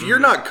 if you're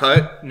not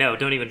cut, No,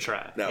 don't even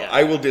try. no, Yeah.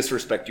 I will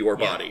disrespect your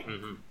body.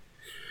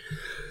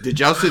 Did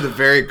y'all see the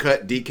very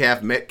cut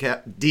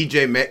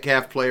DJ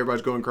Metcalf play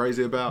everybody's going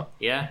crazy about?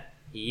 Yeah.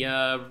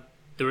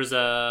 There was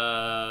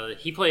a...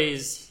 He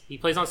plays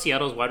on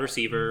Seattle's wide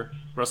receiver.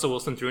 Russell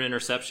Wilson threw an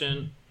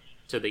interception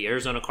to the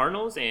Arizona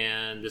Cardinals,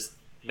 and this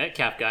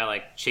Metcalf guy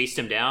like chased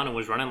him down and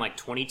was running like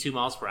 22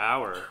 miles per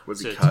hour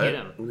Was to he cut get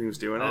him. when he was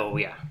doing it? Oh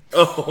yeah,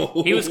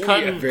 Oh, he was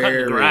cutting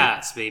Very.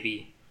 grass,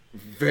 baby.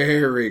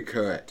 Very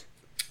cut.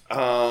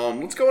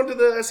 Let's go into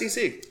the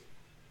SEC.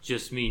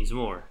 Just means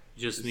more.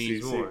 Just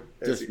means SEC. more.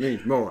 Just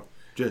means more.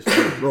 Just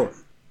means more.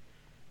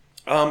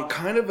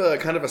 Kind of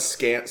a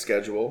scant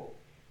schedule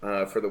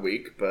for the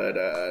week, but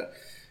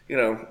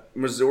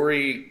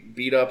Missouri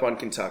beat up on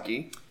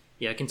Kentucky.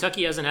 Yeah,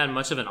 Kentucky hasn't had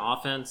much of an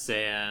offense,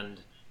 and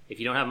if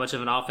you don't have much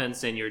of an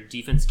offense and your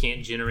defense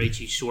can't generate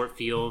you short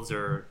fields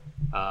or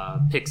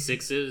pick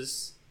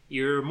sixes,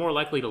 you're more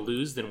likely to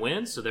lose than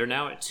win. So they're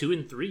now at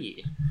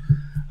 2-3.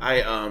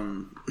 I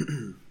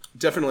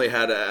definitely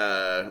had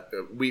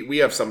we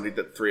have somebody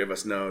that three of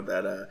us know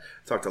that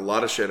talked a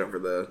lot of shit over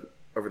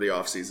the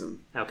off season.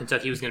 Now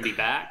Kentucky was going to be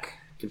back.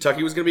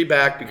 Kentucky was going to be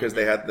back because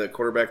they had the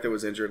quarterback that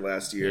was injured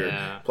last year.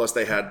 Yeah. Plus,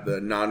 they had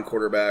the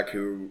non-quarterback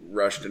who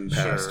rushed and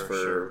passed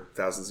for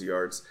thousands of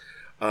yards.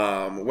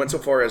 Went so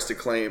far as to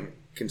claim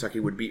Kentucky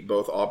would beat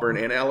both Auburn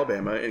and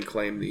Alabama and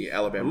claim the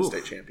Alabama Oof.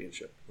 State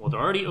Championship. Well, they're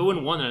already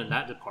 0-1 in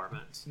that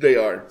department. They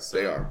are.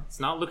 They are. It's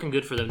not looking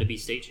good for them to be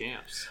state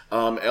champs.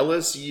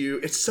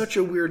 LSU. It's such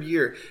a weird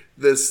year.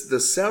 The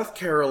South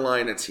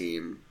Carolina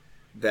team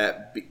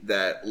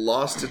that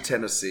lost to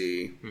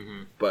Tennessee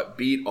but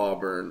beat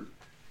Auburn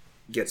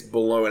gets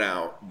blown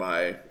out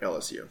by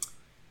LSU.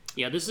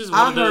 Yeah, this is one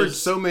I of heard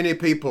those. so many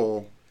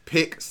people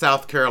pick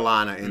South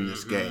Carolina in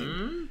this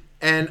game.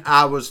 And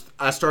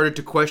I started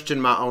to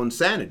question my own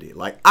sanity.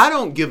 Like, I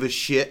don't give a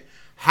shit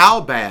how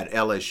bad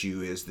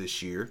LSU is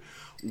this year.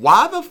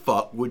 Why the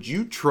fuck would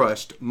you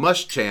trust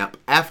Muschamp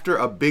after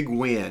a big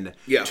win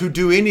to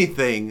do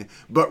anything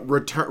but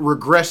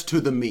regress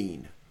to the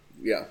mean?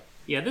 Yeah.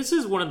 Yeah, this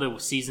is one of the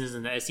seasons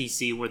in the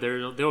SEC where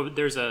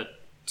there's a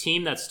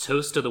team that's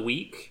toast of the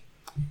week.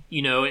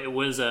 You know, it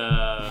was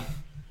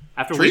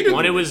after week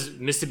one, it was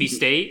Mississippi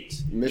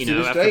State.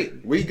 Mississippi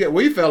State.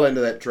 We fell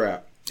into that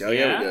trap. Oh,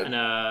 yeah, we did.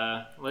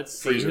 And let's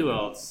see Freezer. Who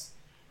else.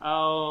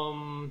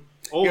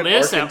 Ole got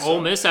Miss. Arkansas.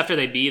 Ole Miss after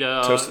they beat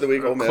Toast of the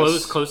week, Ole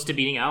Miss. close to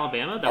beating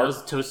Alabama. That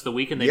was toast of the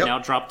week, and they've now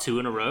dropped 2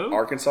 in a row.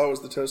 Arkansas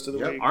was the toast of the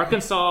week.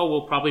 Arkansas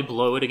will probably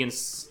blow it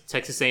against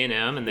Texas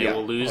A&M, and they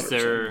will lose 100%.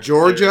 their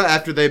Georgia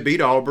after they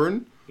beat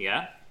Auburn.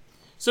 Yeah.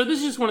 So this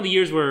is just one of the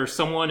years where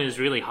someone is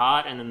really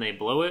hot and then they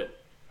blow it.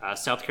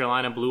 South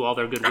Carolina blew all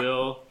their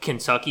goodwill.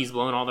 Kentucky's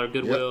blowing all their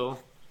goodwill.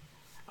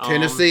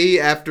 Tennessee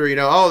after,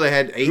 they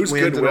had 8 Who's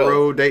wins in a goodwill?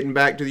 row dating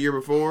back to the year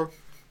before.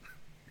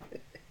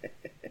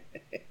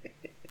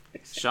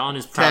 Sean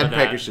is proud Tad of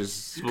that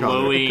Peckish's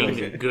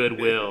blowing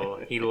goodwill.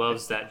 He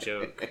loves that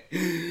joke.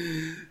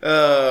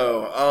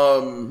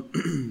 Oh,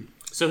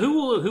 So who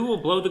will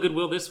blow the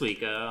goodwill this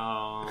week?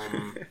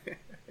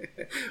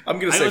 I'm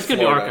going to say It's going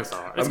to be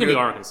Arkansas. It's going to be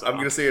Arkansas. I'm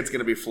going to say it's going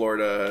to be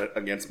Florida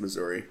against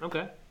Missouri.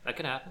 Okay, that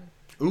could happen.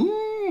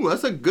 Ooh,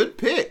 that's a good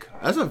pick.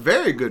 That's a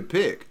very good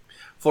pick.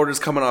 Florida's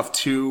coming off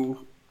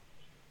 2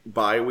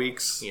 bye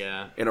weeks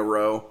in a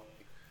row.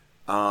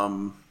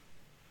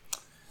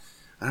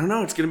 I don't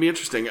know. It's going to be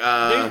interesting. They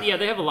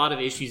have a lot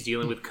of issues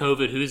dealing with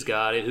COVID. Who's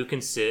got it? Who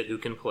can sit? Who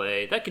can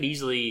play? That could be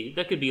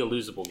a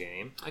losable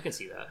game. I can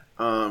see that.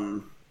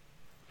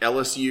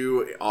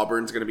 LSU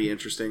Auburn's going to be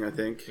interesting. I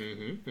think.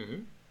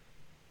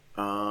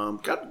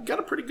 Got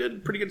a pretty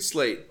good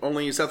slate.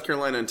 Only South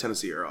Carolina and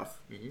Tennessee are off.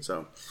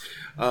 So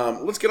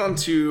let's get on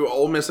to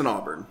Ole Miss and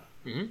Auburn.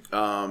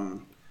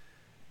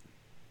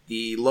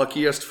 The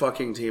luckiest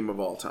fucking team of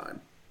all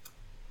time.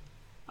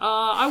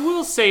 I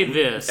will say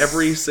this.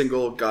 Every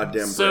single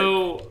goddamn break.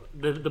 So,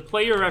 the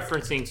play you're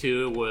referencing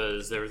to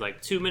was there was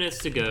like 2 minutes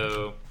to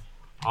go.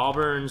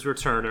 Auburn's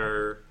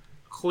returner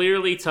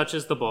clearly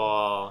touches the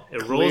ball.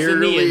 It rolls in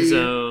the end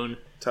zone.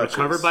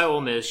 Recovered by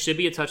Ole Miss. Should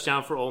be a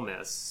touchdown for Ole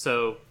Miss.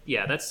 So,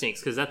 yeah, that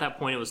stinks because at that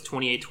point it was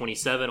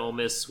 28-27. Ole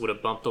Miss would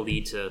have bumped the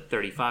lead to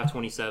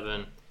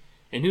 35-27.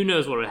 And who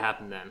knows what would have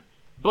happened then.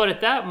 But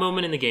at that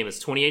moment in the game,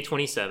 it's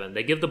 28-27.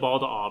 They give the ball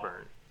to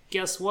Auburn.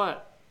 Guess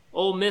what?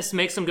 Ole Miss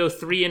makes them go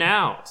 3 and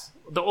out.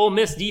 The Ole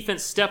Miss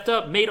defense stepped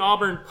up, made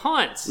Auburn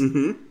punt.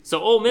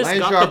 So Ole Miss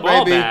got the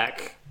ball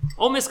back.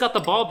 Ole Miss got the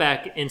ball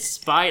back in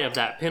spite of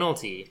that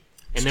penalty.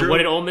 And then what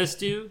did Ole Miss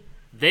do?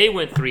 They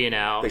went 3 and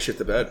out. They shit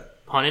the bed.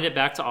 Punted it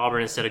back to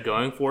Auburn instead of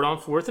going for it on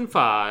 4th and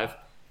 5.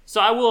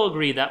 So I will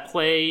agree that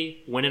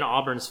play went in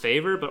Auburn's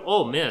favor, but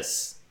Ole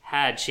Miss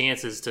had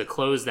chances to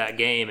close that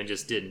game and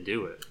just didn't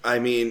do it. I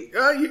mean,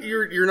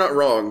 you're not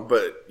wrong,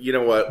 but you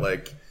know what?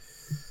 Like,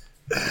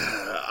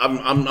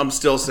 I'm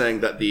still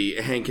saying that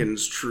the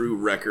Hankins True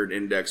Record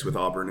Index with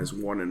Auburn is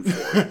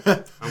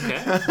 1-4.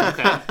 Okay.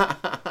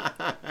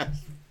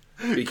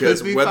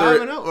 Because Could be whether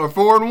 5-0 or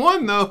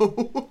 4-1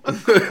 though,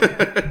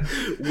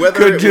 whether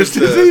could it just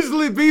was as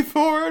easily be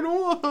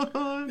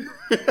 4-1.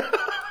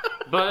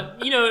 But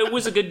it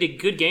was a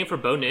good game for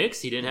Bo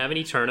Nix. He didn't have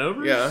any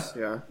turnovers.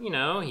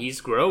 Yeah.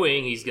 He's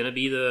growing. He's going to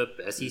be the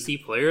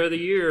SEC Player of the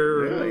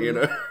Year.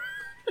 Yeah,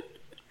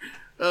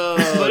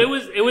 But it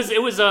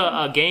was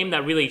a game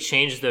that really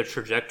changed the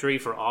trajectory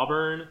for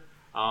Auburn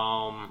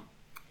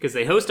because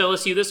they host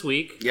LSU this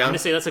week. Yeah. I'm going to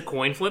say that's a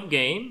coin flip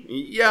game.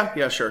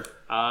 Yeah, sure.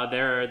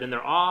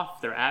 They're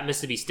off. They're at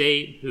Mississippi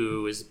State,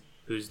 who's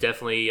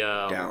definitely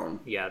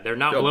down. Yeah, they're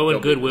not They'll blowing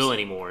be goodwill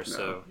anymore.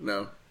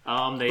 No.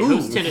 They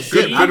host Tennessee.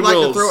 Good. I'd like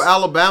to throw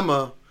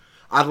Alabama.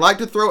 I'd like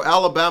to throw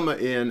Alabama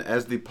in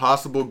as the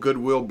possible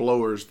goodwill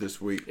blowers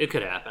this week. It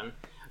could happen,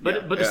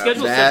 but the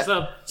schedule sets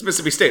up. It's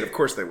Mississippi State, of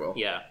course they will.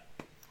 Yeah.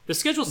 The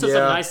schedule sets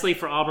up nicely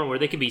for Auburn where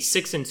they could be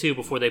 6-2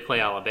 before they play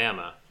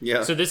Alabama.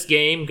 Yeah. So this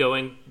game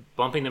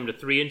bumping them to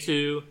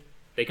 3-2,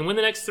 they can win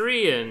the next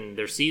 3 and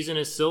their season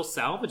is still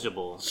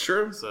salvageable.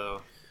 Sure.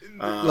 So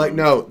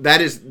No,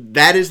 that is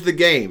the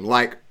game.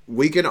 Like,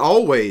 we can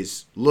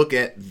always look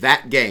at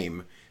that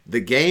game. The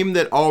game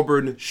that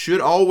Auburn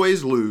should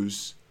always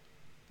lose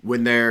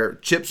when their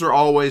chips are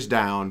always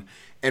down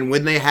and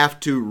when they have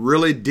to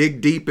really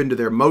dig deep into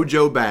their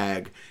mojo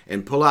bag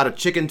and pull out a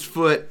chicken's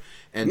foot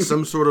and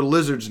some sort of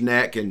lizard's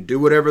neck and do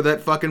whatever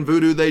that fucking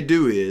voodoo they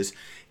do is.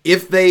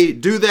 If they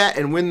do that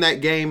and win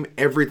that game,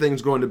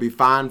 everything's going to be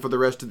fine for the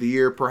rest of the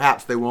year.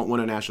 Perhaps they won't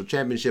win a national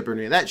championship or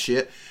any of that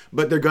shit,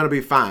 but they're going to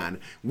be fine.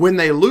 When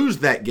they lose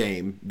that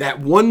game, that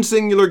one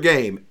singular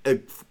game,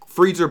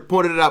 Freezer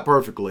pointed it out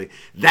perfectly,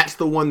 that's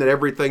the one that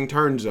everything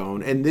turns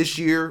on. And this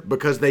year,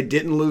 because they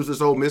didn't lose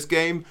this Ole Miss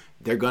game,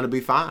 they're going to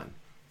be fine.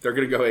 They're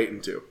going to go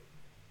 8-2.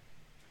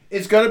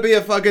 It's going to be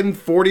a fucking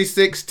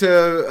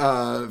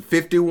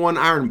 46-51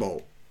 Iron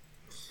Bowl.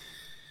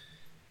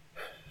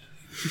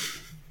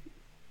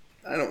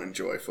 I don't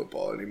enjoy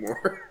football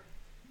anymore.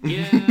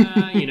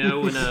 yeah,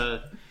 when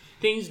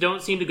things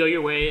don't seem to go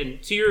your way,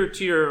 and to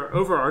your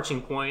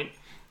overarching point,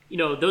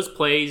 those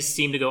plays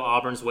seem to go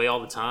Auburn's way all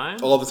the time.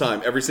 All the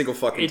time, every single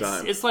fucking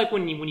time. It's like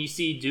when you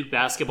see Duke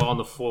basketball on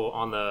the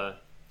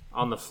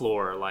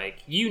floor,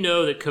 like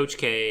that Coach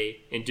K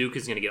and Duke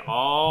is going to get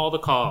all the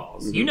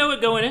calls. Mm-hmm. You know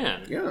it going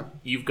in. Yeah,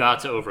 you've got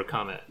to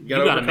overcome it. You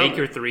got to make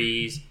your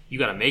threes. You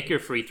got to make your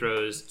free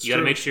throws. You got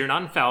to make sure you're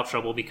not in foul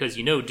trouble because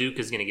Duke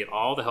is going to get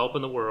all the help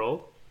in the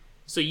world.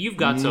 So you've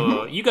got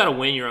to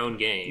win your own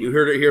game. You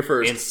heard it here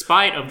first. In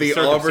spite of the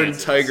Auburn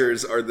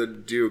Tigers are the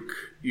Duke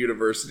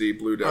University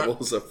Blue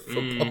Devils of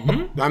football.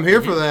 Mm-hmm. I'm here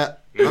for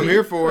that. I'm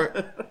here for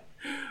it.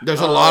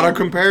 There's a lot of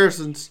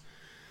comparisons.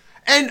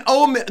 And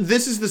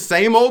this is the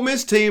same Ole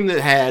Miss team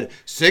that had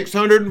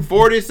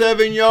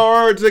 647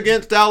 yards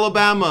against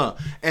Alabama.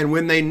 And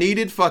when they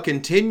needed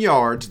fucking 10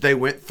 yards, they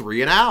went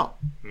 3 and out.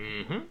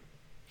 Mm-hmm.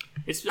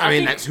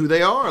 That's who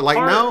they are.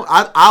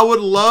 I would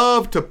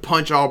love to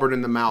punch Auburn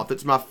in the mouth.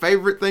 It's my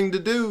favorite thing to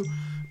do.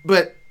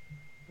 But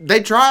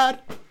they tried.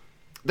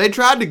 They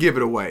tried to give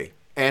it away.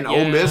 And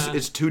Ole Miss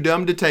is too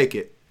dumb to take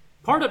it.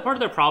 Part of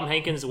their problem,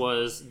 Hankins,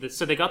 was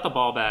so they got the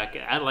ball back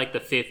at like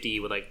the 50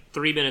 with like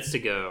 3 minutes to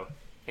go.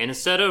 And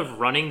instead of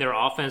running their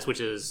offense, which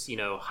is,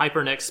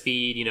 hyperneck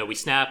speed, we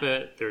snap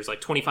it, there's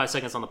like 25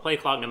 seconds on the play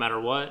clock no matter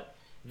what,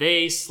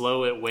 they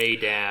slow it way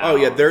down. Oh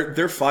yeah,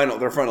 their final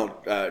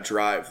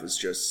drive was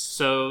just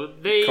so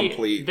they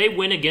complete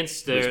win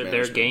against their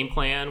mismanagement. game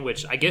plan,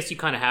 which I guess you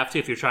kind of have to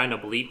if you're trying to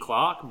bleed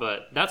clock,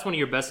 but that's one of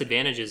your best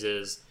advantages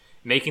is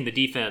making the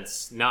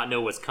defense not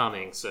know what's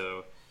coming.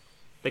 So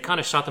they kind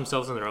of shot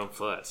themselves in their own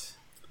foot.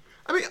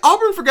 I mean,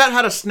 Auburn forgot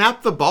how to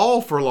snap the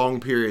ball for long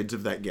periods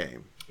of that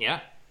game. Yeah.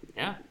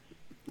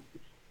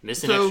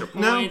 Missing So,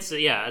 extra no. points.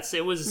 It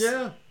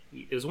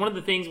was one of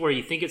the things where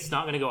you think it's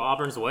not going to go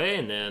Auburn's way,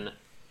 and then,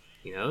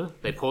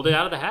 they pulled it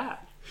out of the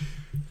hat.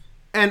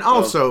 And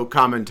also,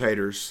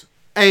 commentators,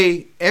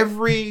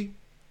 every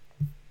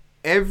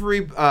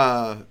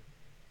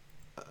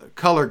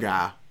color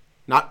guy,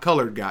 not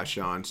colored guy,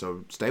 Sean,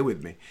 so stay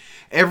with me.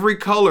 Every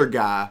color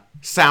guy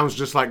sounds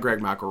just like Greg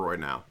McElroy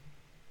now.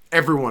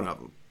 Every one of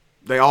them.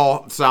 They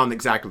all sound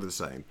exactly the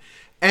same.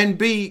 And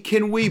B,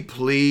 can we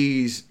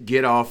please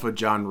get off of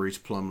John Reese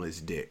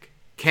Plumlee's dick?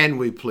 Can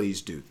we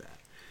please do that?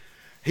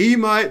 He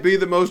might be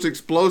the most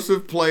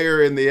explosive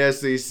player in the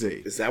SEC.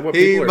 Is that what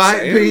people are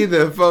saying? He might be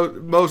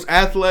the most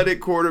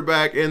athletic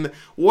quarterback in the...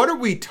 What are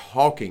we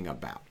talking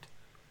about?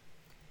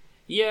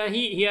 Yeah,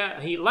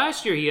 he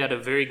last year he had a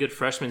very good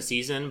freshman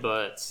season,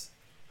 but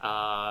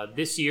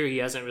this year he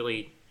hasn't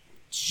really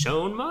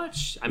shown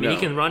much. I mean, No.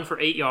 he can run for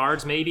 8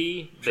 yards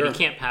maybe, but Sure. he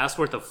can't pass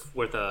worth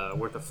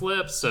a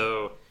flip.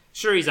 So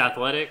sure, he's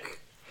athletic.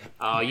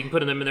 You can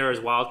put him in there as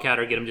Wildcat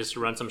or get him just to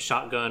run some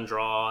shotgun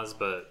draws,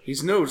 but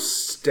he's no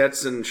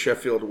Stetson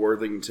Sheffield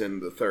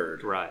Worthington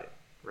III. right.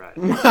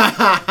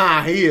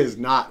 He is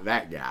not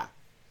that guy.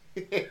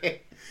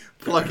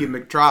 Plucky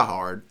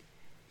McTryhard.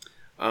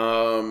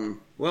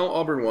 Well,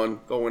 Auburn won.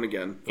 They'll win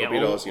again. They'll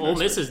beat LSU Ole next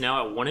Miss week. is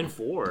now at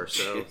 1-4,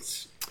 so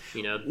It's-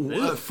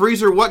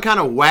 Freezer, what kind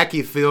of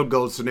wacky field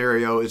goal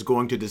scenario is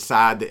going to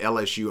decide the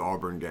LSU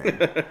Auburn game?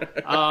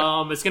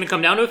 it's going to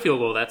come down to a field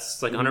goal.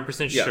 That's like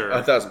 100% yeah, sure.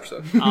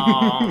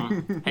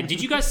 1,000%. And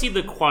did you guys see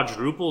the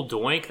quadruple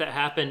doink that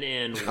happened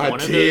in I one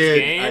of those did.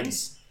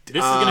 games?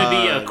 This is going to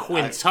be a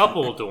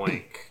quintuple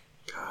doink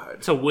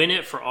God. to win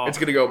it for all. It's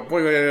gonna go boing,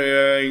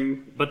 boing,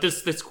 boing. But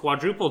this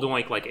quadruple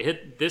doink, like it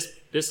hit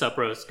this up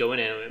roast going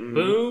in, it went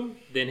boom,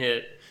 then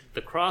hit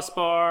the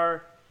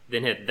crossbar,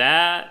 then hit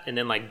that, and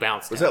then like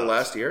bounced. Was out. that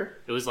last year?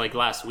 It was like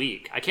last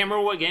week. I can't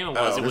remember what game it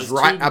was. It was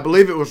I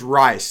believe it was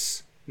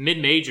Rice. mid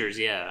majors.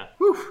 Yeah.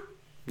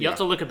 You have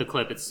to look at the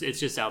clip. It's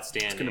just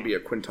outstanding. It's gonna be a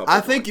quintuple. I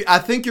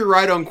think you're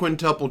right on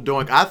quintuple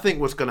doink. I think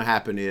what's going to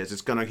happen is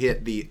it's going to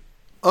hit the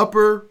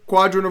upper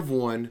quadrant of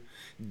one,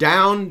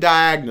 down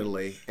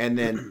diagonally, and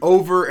then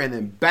over, and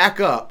then back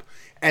up,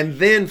 and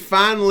then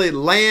finally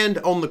land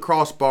on the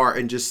crossbar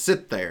and just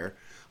sit there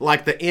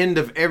like the end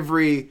of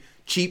every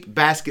cheap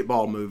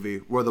basketball movie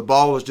where the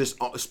ball is just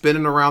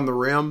spinning around the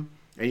rim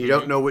and you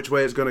don't know which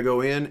way it's going to go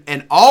in,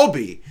 and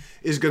Albee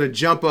is going to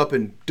jump up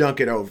and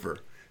dunk it over.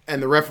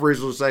 And the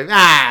referees will say,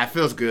 it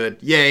feels good.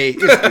 Yay, it's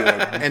good.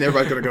 And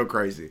everybody's going to go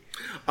crazy.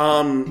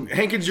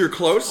 Hankins, you're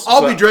close.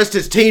 I'll be but- dressed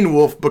as Teen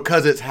Wolf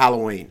because it's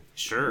Halloween.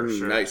 Sure.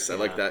 Nice, I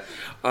like that.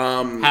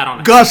 Hat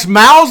on. Gus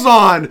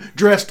Malzahn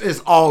dressed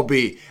as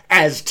Albee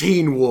as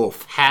Teen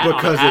Wolf Hat on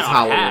because hat it's on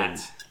Halloween.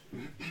 hat.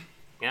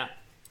 Yeah.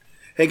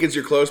 Hankins,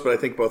 you're close, but I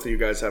think both of you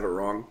guys have it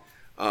wrong.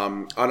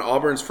 On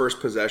Auburn's first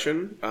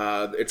possession,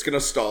 it's going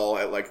to stall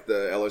at like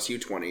the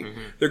LSU 20.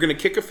 They're going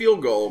to kick a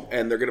field goal,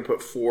 and they're going to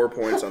put 4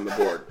 points on the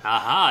board.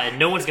 Aha, and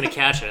no one's going to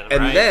catch it, And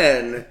right?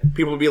 then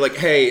people will be like,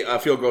 hey,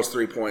 field goal's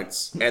 3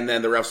 points. And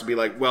then the refs will be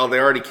like, well, they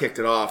already kicked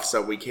it off,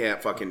 so we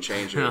can't fucking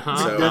change it.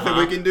 So Nothing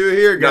we can do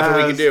here, guys.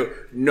 nothing we can do.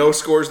 No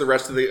scores the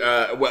rest of the...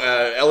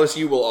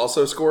 LSU will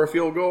also score a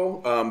field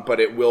goal, but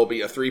it will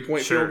be a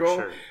 3-point Sure, field goal.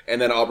 sure. And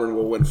then Auburn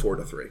will win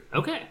 4-3.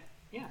 Okay.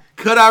 Yeah.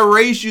 Could I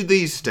raise you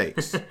these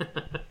stakes?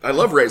 I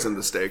love raising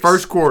the stakes.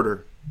 First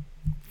quarter,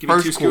 Give me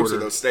 2 first scoops quarter.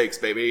 of those stakes,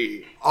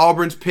 baby.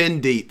 Auburn's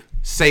pin deep,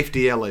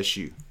 safety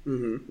LSU.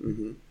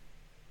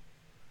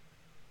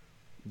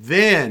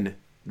 Then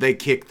they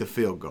kick the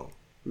field goal.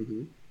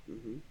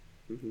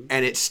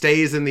 And it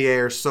stays in the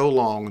air so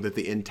long that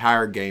the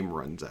entire game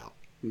runs out.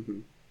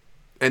 And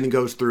then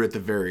goes through at the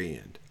very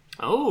end.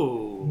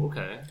 Oh,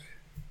 okay.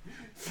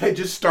 They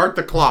just start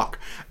the clock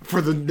for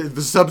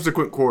the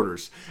subsequent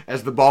quarters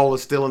as the ball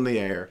is still in the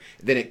air.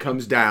 Then it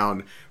comes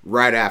down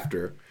right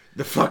after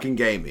the fucking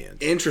game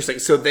ends. Interesting.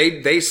 So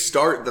they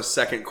start the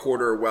second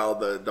quarter while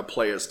the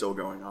play is still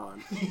going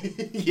on.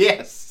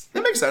 Yes.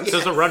 That makes sense. So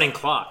it's a running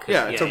clock.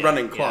 Yeah, it's a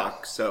running yeah.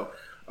 clock. So,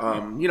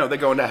 they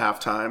go into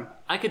halftime.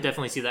 I could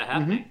definitely see that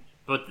happening.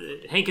 But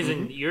Hank, is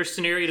in your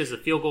scenario, does the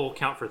field goal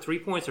count for 3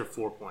 points or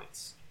 4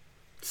 points?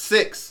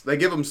 6. They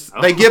give them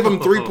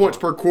 3 points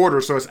per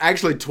quarter, so it's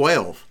actually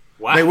 12.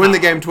 Wow. They win the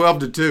game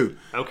 12-2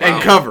 Okay.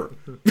 and cover.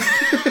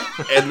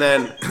 And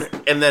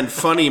then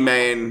Funny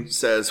Main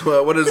says,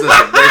 well, what is this,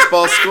 a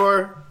baseball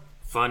score?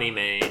 Funny,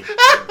 man.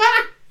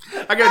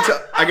 I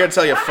gotta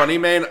tell you, Funny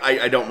Man.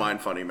 I don't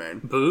mind Funny Man.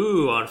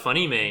 Boo on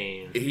Funny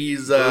Mane.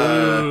 He's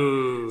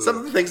Boo. some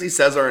of the things he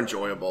says are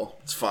enjoyable.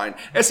 It's fine.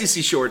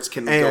 SEC shorts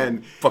can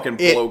And go fucking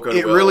blow it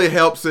goodwill. really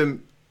helps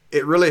him.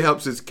 It really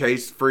helps his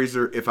case,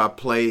 Freezer, if I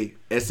play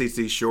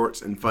SEC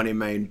shorts and Funny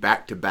Mane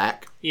back to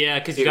back. Yeah,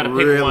 because you It got to pick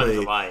one really-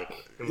 to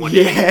like. and one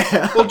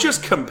Yeah. Well,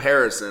 just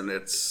comparison.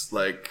 It's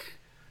like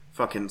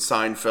fucking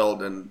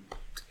Seinfeld and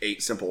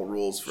 8 Simple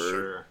Rules for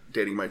Sure.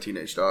 dating my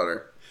teenage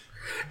daughter.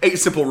 8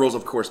 Simple Rules,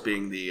 of course,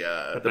 being the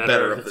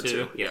better of the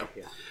two. Yeah.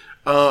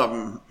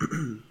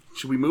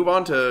 Should we move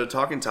on to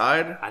Talking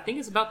Tide? I think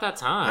it's about that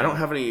time. I don't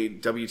have any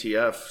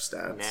WTF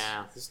stats.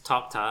 Nah, this is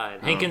Talk Tide.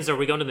 Hankins, are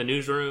we going to the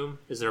newsroom?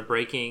 Is there a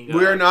breaking?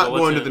 We are not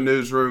bulletin? going to the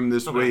newsroom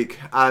this week.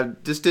 I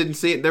just didn't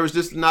see it. There was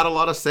just not a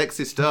lot of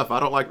sexy stuff. I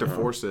don't like to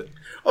force it.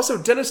 Also,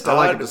 Dennis I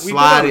like Dodd. it to We've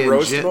slide been on in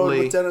roast mode gently.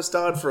 with Dennis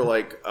Dodd for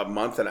like a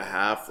month and a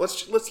half.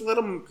 Let's let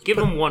him Give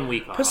him 1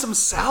 week off. put some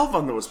salve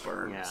on those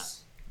burns. Yeah.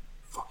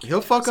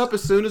 He'll fuck up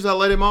as soon as I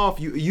let him off.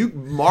 You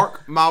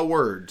mark my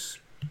words.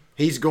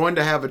 He's going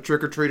to have a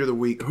trick or treat of the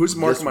week. Who's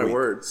marking this my week.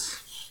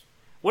 words?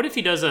 What if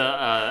he does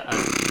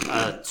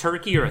a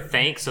turkey or a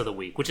thanks of the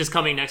week, which is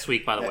coming next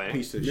week, by the way?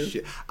 Piece of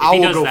shit. I he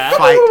will does go that-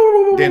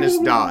 fight Dennis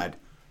Dodd.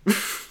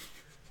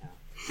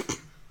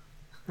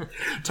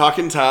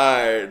 Talking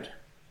Tide.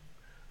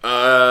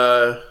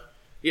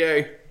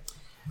 Yay.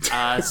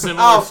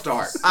 Similar. I'll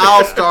start.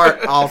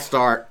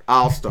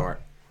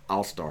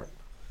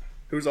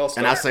 Who's all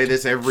And I say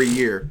this every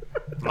year.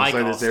 I Mike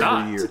say this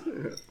Allstott. every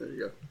year. There you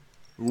go.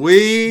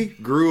 We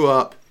grew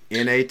up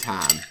in a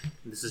time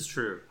This is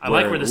true. I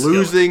like where this is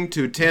losing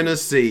to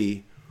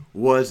Tennessee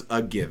was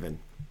a given.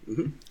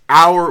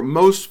 Our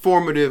most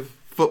formative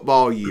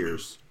football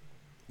years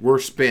were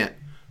spent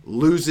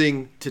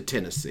losing to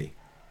Tennessee.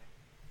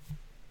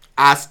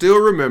 I still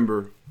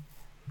remember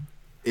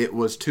it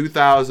was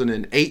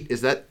 2008.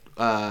 Is that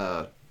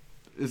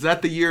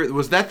the year?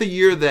 Was that the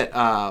year that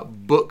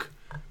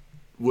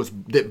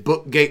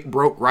Bookgate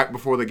broke right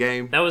before the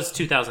game? That was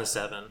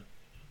 2007.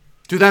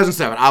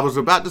 2007. I was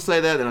about to say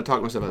that, and I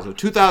talked myself out. So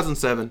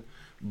 2007,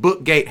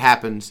 Bookgate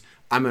happens.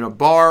 I'm in a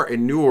bar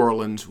in New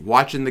Orleans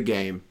watching the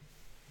game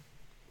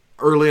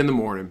early in the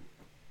morning.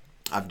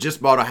 I've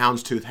just bought a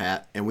houndstooth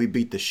hat, and we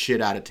beat the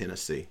shit out of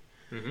Tennessee.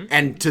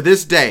 And to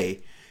this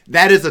day,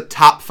 that is a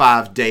top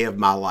 5 day of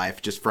my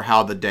life just for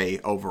how the day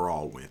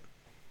overall went.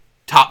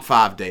 Top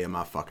 5 day of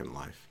my fucking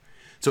life.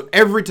 So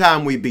every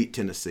time we beat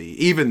Tennessee,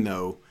 even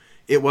though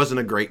it wasn't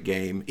a great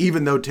game,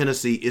 even though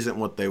Tennessee isn't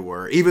what they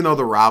were, even though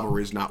the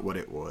rivalry is not what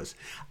it was,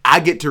 I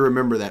get to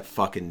remember that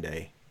fucking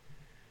day.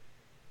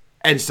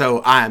 And so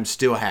I am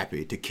still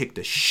happy to kick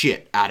the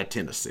shit out of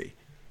Tennessee.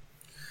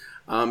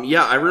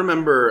 Yeah, I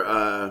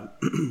remember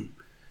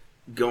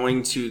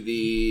going to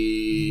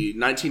the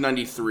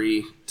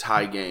 1993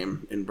 tie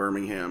game in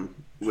Birmingham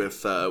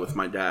with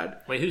my dad.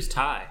 Wait, who's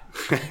Ty?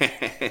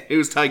 It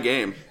was tie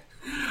game.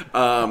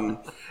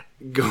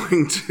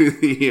 Going to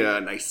the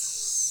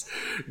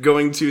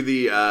going to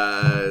the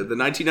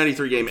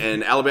 1993 game,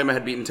 and Alabama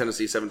had beaten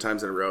Tennessee 7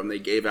 times in a row, and they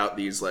gave out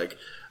these like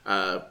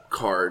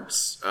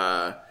cards,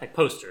 Like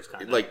posters,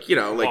 kind of. like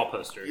like wall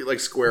posters. like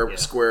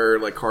square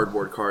like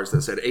cardboard cards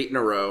that said 8 in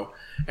a row.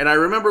 And I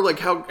remember like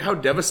how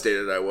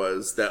devastated I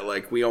was that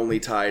like we only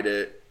tied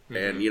it,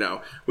 and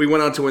we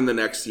went on to win the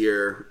next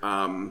year.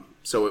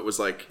 So it was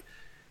like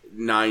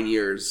 9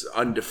 years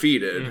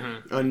undefeated,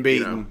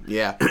 Unbeaten.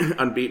 Yeah.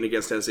 unbeaten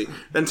against Tennessee.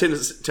 Then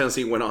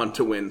Tennessee went on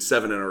to win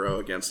 7 in a row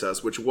against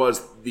us, which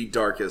was the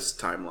darkest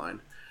timeline.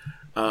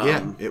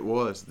 Yeah, it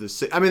was.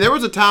 I mean, there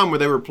was a time where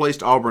they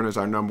replaced Auburn as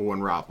our number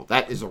 1 rival.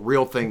 That is a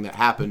real thing that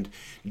happened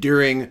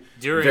during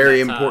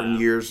very that important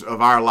time. years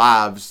of our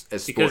lives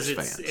as because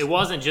sports fans. it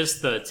wasn't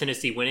just the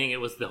Tennessee winning;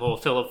 it was the whole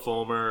Philip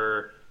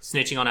Fulmer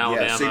snitching on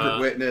Alabama, Yeah, secret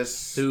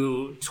witness.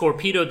 who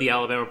torpedoed the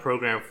Alabama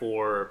program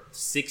for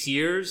 6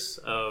 years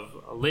of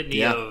a litany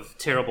Yeah. of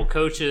terrible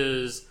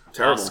coaches,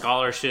 Terrible. lost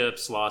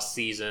scholarships, lost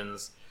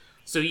seasons.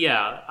 So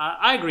yeah,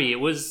 I agree.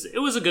 It was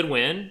a good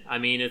win. I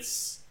mean,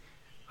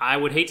 I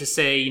would hate to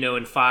say,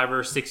 in 5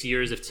 or 6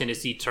 years, if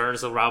Tennessee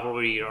turns the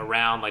rivalry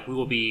around, like we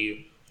will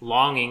be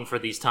longing for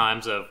these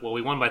times of, well,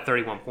 we won by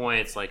 31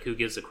 points. Like, who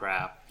gives a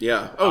crap?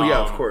 Yeah. Oh yeah,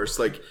 of course.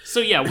 Like, So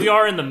yeah, we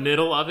are in the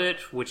middle of it,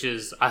 which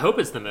is, I hope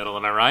it's the middle.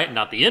 Am I right?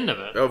 Not the end of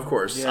it. of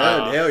course.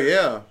 Hell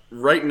yeah.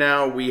 Right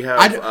now we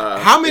have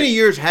How many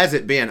years has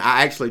it been?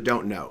 I actually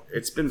don't know.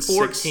 It's been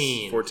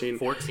 14. 14.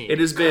 14. It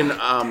has been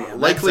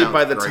likely sounds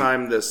by the great.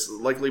 time this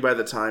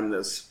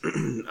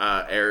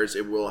airs,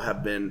 it will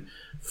have been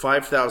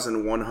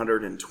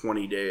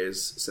 5,120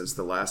 days since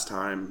the last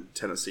time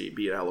Tennessee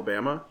beat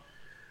Alabama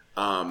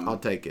I'll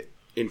take it.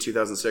 in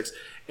 2006,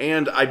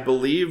 and I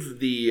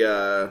believe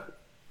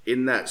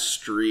in that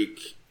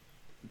streak,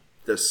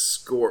 the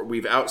score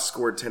we've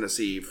outscored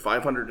Tennessee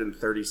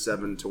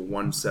 537 to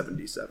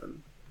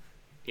 177.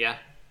 Yeah.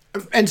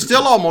 And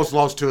still almost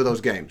lost 2 of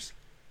those games.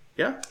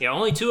 Yeah. Yeah,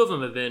 only 2 of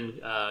them have been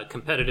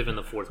competitive in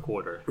the fourth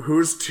quarter.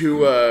 Who's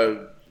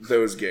to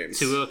those games.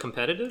 Too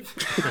competitive.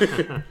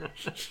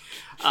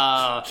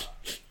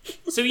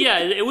 So yeah,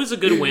 it was a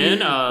good win.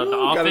 The Got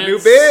a offense, new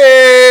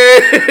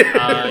bid.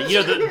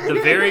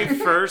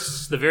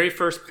 the very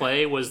first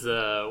play was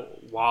the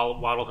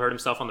Waddle hurt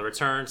himself on the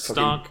return,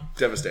 stunk.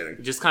 Devastating.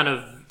 Just kind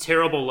of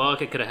terrible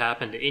luck. It could have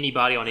happened to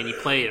anybody on any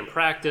play in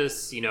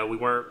practice. We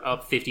weren't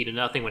up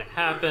 50-0 when it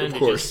happened. Of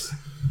course.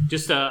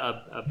 Just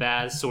a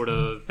bad sort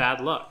of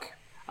bad luck.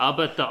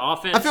 But the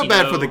offense, I feel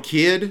bad for the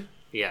kid.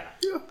 Yeah.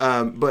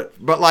 But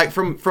like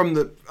from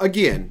the,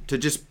 again, to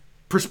just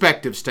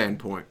perspective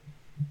standpoint,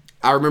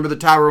 I remember the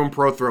Tyrone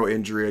Prothro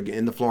injury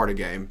in the Florida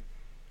game,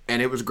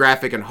 and it was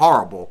graphic and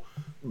horrible.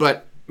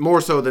 But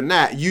more so than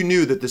that, you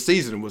knew that the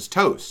season was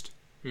toast.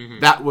 Mm-hmm.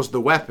 That was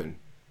the weapon.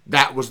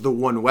 That was the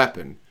one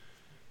weapon.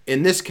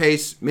 In this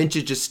case,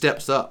 Minshew just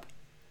steps up.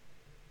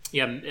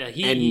 Yeah,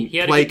 he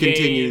had play a good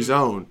continues game.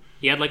 on.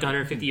 He had like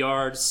 150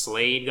 yards.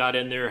 Slade got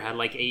in there, had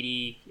like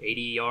 80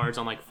 yards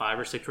on like 5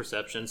 or 6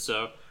 receptions.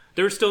 So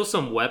there's still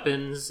some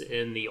weapons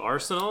in the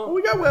arsenal. Oh,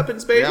 we got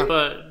weapons, baby. Yeah.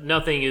 But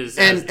nothing is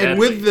as And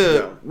with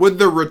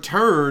the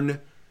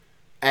return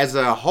as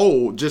a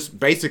whole just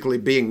basically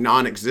being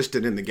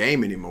non-existent in the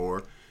game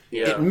anymore,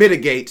 it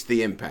mitigates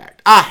the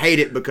impact. I hate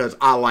it because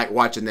I like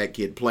watching that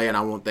kid play and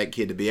I want that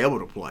kid to be able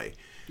to play.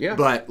 Yeah.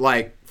 But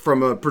like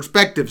from a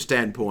perspective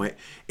standpoint,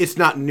 it's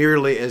not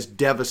nearly as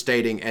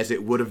devastating as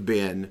it would have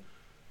been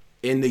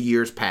in the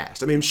years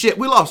past. I mean, shit,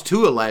 we lost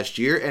Tua last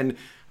year and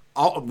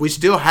we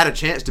still had a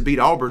chance to beat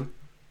Auburn.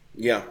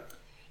 Yeah.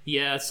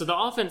 Yeah, so the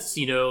offense,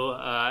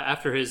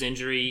 after his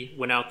injury,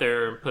 went out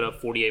there and put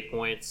up 48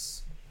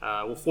 points.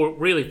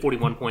 Really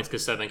 41 points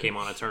because 7 came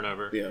on a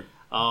turnover. Yeah.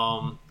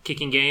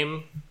 Kicking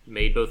game,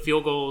 made both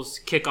field goals.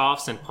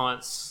 Kickoffs and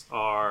punts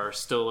are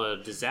still a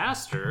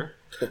disaster.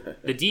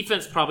 The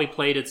defense probably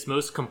played its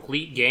most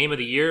complete game of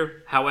the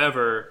year.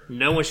 However,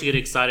 no one should get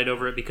excited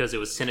over it because it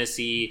was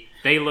Tennessee.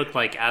 They looked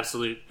like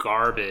absolute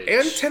garbage.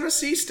 And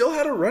Tennessee still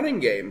had a running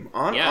game.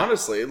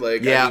 Honestly, I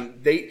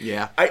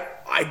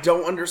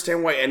don't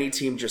understand why any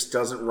team just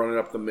doesn't run it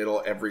up the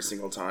middle every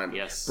single time.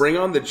 Yes. Bring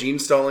on the Gene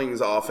Stallings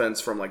offense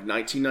from like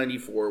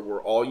 1994,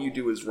 where all you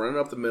do is run it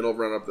up the middle,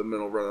 run up the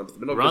middle, run up the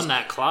middle. Run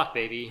that clock,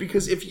 baby.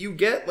 Because if you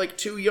get like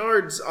 2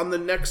 yards on the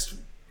next,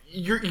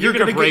 you're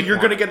gonna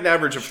gonna get an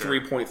average of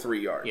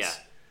 3.3 yards. Yeah.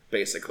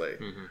 Basically.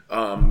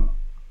 Mm-hmm.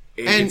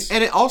 And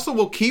it also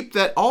will keep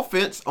that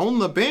offense on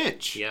the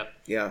bench. Yep.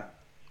 Yeah.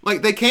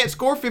 Like, they can't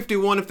score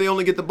 51 if they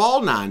only get the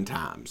ball 9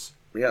 times.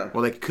 Yeah.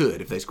 Well, they could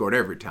if they scored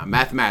every time.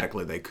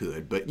 Mathematically, they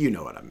could, but you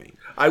know what I mean.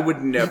 I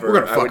would never. We're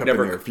gonna fuck up in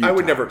there a few I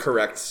would never times.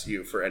 correct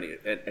you for anything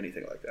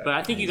like that. But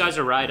I think you guys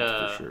are right.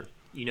 For sure.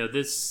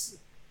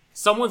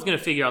 Someone's going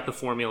to figure out the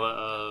formula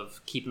of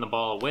keeping the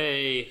ball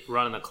away,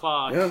 running the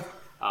clock. Yeah.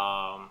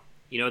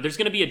 There's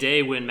going to be a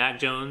day when Mac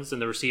Jones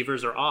and the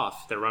receivers are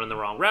off. They're running the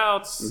wrong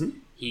routes. Mm-hmm.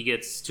 He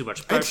gets too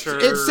much pressure.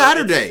 It's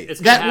Saturday.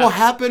 It's that will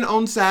happen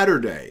on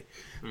Saturday.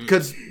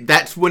 Because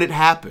that's when it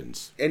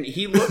happens. And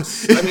he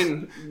looks. I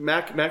mean,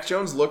 Mac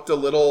Jones looked a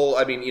little.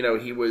 I mean,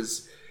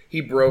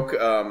 he broke.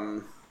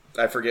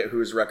 I forget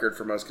whose record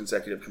for most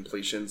consecutive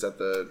completions at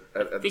the.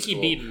 At I think the he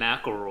beat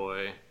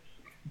McElroy.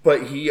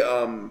 But he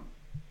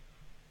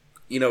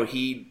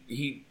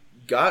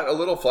got a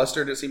little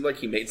flustered. It seemed like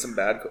he made some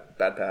bad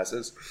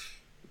passes,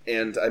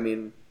 and I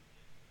mean,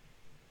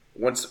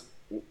 once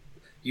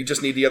you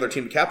just need the other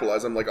team to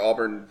capitalize on, like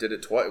Auburn did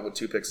it twice with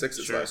 2 pick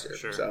sixes last year.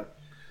 Sure. So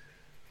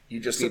you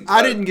just need.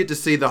 I didn't get to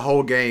see the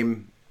whole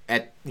game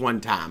at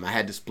one time. I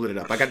had to split it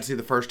up. I got to see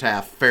the first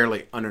half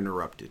fairly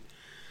uninterrupted.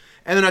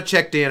 And then I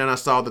checked in and I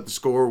saw that the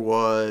score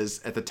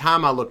was, at the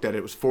time I looked at it,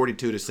 it was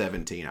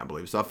 42-17, I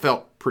believe. So I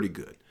felt pretty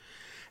good.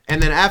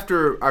 And then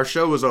after our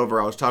show was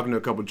over, I was talking to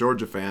a couple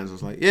Georgia fans. I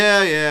was like,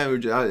 yeah.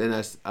 And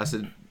I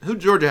said, who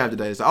did Georgia have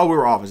today? They said, oh, we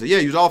were off. I said, yeah,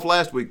 you was off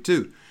last week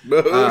too. He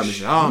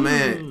said, oh,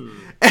 man.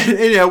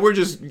 And we're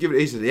just giving it.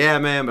 He said, yeah,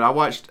 man, but I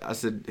watched.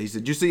 He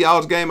said, you see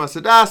y'all's game? I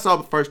said, I saw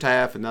the first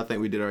half, and I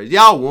think we did all right.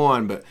 Y'all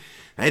won, but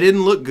they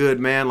didn't look good,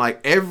 man.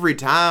 Like every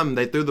time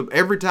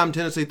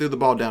Tennessee threw the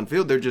ball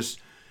downfield,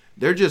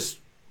 they're just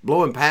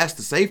blowing past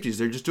the safeties.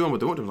 They're just doing what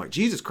they want to. I was like,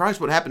 Jesus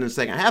Christ, what happened in the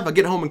second half? I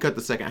get home and cut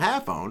the second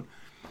half on.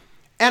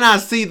 And I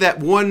see that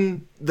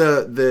one,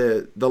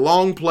 the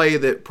long play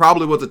that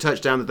probably was a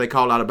touchdown that they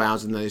called out of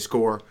bounds and then they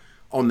score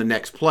on the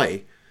next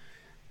play.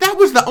 That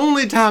was the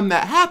only time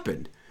that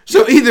happened.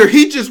 So either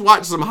he just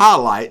watched some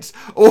highlights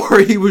or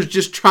he was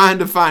just trying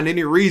to find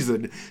any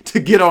reason to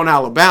get on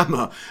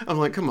Alabama. I'm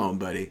like, come on,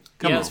 buddy.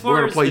 Come on. We're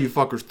going to play you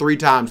fuckers 3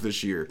 times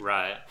this year.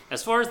 Right.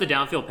 As far as the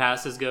downfield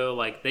passes go,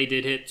 like they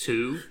did hit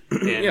 2,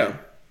 and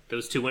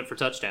those 2 went for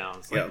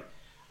touchdowns. Like,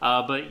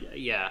 but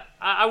yeah,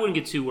 I wouldn't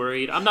get too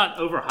worried. I'm not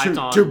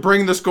overhyped to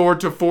bring the score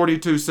to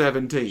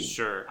 42-17.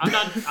 Sure,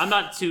 I'm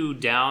not too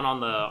down on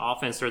the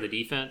offense or the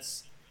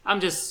defense. I'm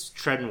just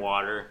treading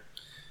water.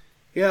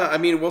 Yeah, I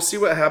mean, we'll see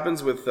what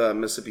happens with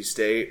Mississippi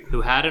State,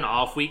 who had an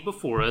off week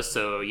before us.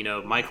 So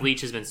Mike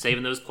Leach has been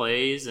saving those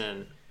plays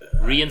and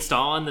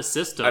reinstalling the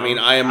system. I mean,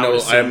 I am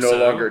no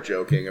longer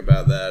joking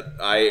about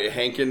that.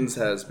 Hankins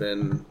has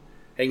been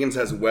Hankins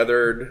has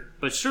weathered.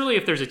 But surely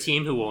if there's a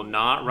team who will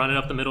not run it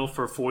up the middle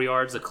for 4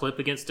 yards a clip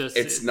against us,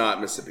 It's not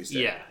Mississippi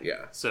State. Yeah.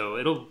 Yeah. So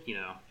it'll,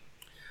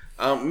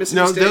 Mississippi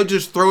No, State. they'll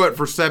just throw it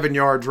for 7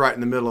 yards right in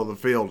the middle of the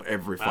field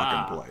every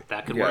fucking play.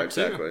 That could Yeah, work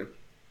exactly.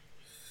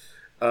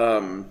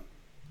 too.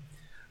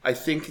 I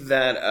think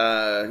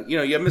that you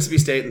have Mississippi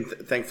State, and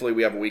thankfully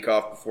we have a week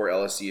off before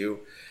LSU,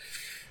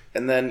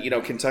 and then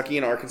Kentucky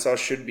and Arkansas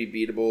should be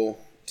beatable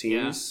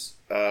teams.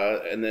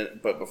 And then,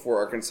 but before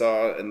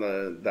Arkansas in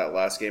that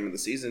last game of the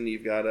season,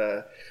 you've got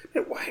I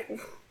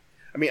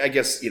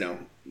guess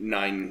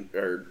 9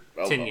 or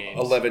 10 games.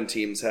 11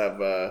 teams have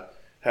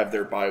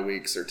their bye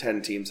weeks, or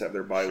 10 teams have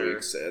their bye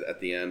weeks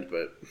at the end.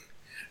 But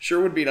sure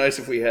would be nice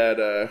if we had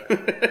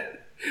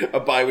a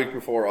bye week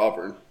before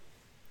Auburn.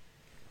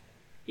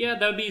 Yeah,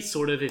 that would be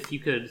sort of, if you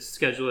could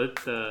schedule it,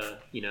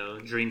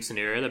 dream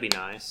scenario, that'd be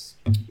nice.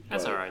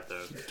 That's all right,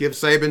 though. Give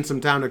Saban some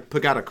time to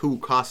pick out a cool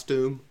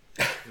costume.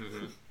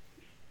 Mm-hmm.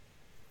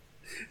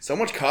 So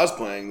much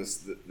cosplaying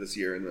this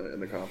year in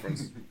the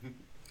conference.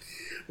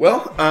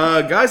 Well,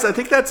 guys, I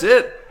think that's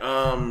it.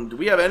 Do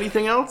we have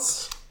anything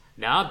else?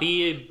 Now,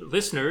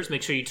 listeners,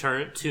 make sure you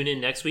tune in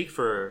next week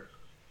for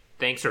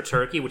Thanks or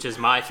Turkey, which is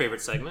my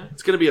favorite segment.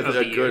 It's going to be a of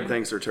the good year.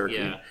 Thanks or Turkey.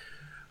 Yeah.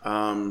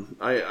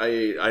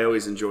 I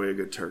always enjoy a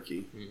good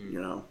turkey.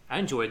 I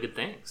enjoy good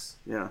things.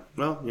 Yeah.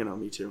 Well,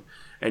 me too.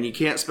 And you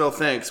can't spell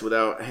thanks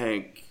without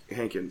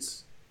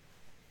Hankins.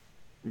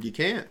 You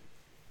can't.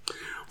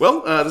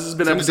 Well, this has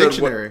been It's in the episode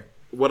dictionary.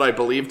 what I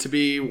believe to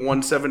be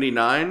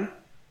 179. It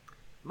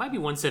might be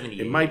 178.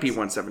 It might be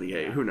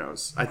 178. Who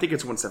knows? I think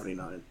it's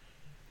 179.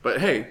 But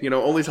hey,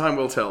 only time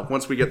will tell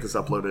once we get this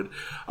uploaded.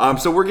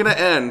 So we're going to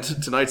end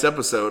tonight's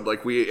episode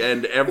like we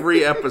end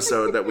every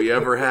episode that we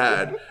ever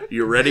had.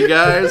 You ready,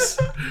 guys?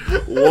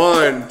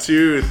 1,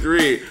 2,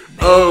 3.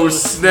 Oh,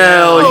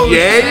 Snell,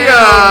 yeah!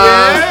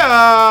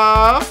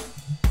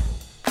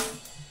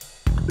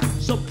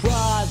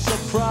 Surprise,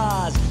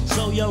 surprise,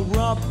 so you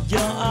rub your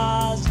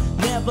eyes.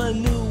 Never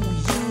knew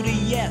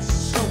UDS,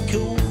 so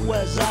cool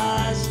as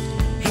eyes.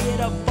 Hear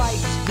the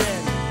bites,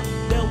 then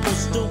they will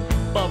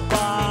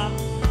stupefy.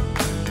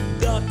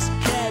 Ducks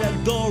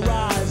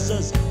categorize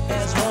us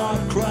as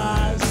hard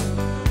cries.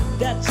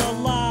 That's a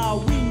lie,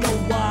 we know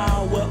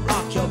why we're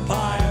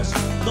occupiers.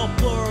 The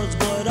blurs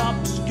but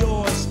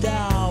obscure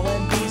style,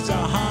 and these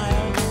are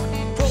higher.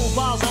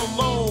 Profiles are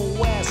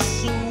low as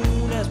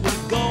soon as we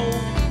go.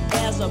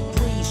 As a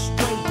breeze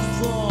straight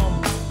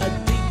from a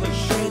deeper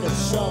shade of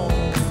soul.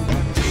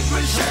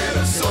 Deeper shade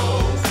of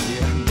soul.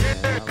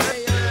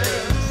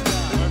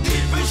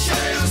 Deeper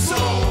shade of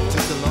soul.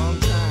 Took a long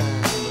time.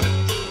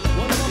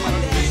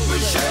 Deeper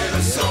shade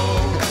of soul.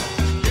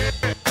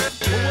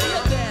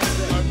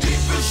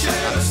 Deeper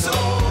shade of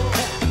soul.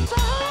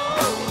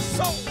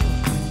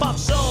 Pop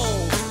soul,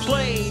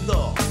 play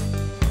the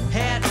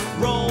hat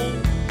roll.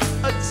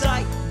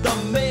 Excite the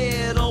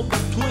middle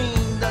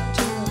between the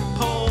two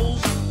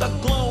poles. The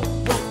globe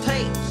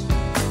rotates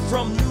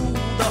from new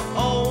to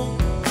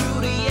old.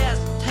 UDS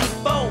take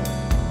both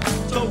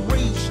to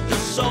reach the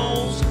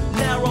souls.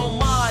 Narrow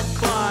mind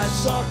cries,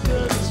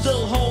 suckers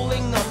still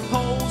holding a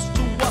pose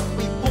to what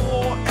we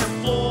bore and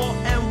floor.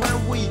 And when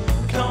we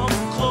come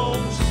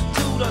close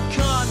to the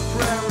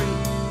contrary,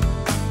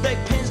 they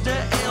pinch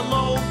their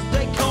earlobes,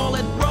 they call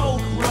it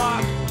road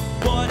rock,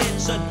 but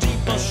it's a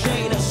deeper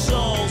shade of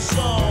soul.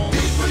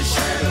 Deeper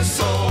shade of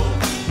soul.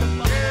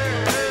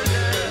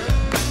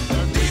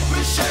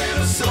 Deeper shade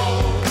of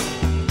soul.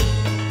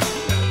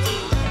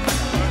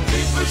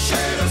 Deeper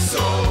shade of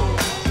soul.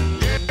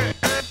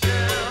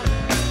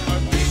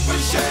 Deeper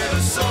shade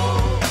of soul.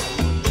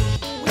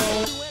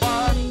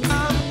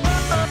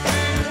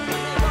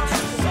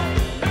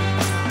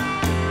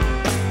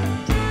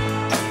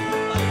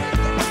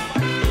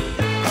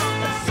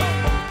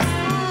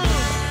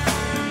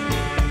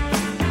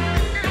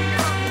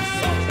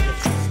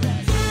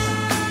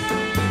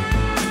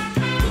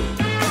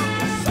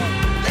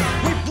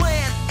 We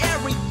blend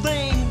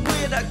everything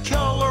with a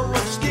color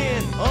of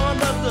skin.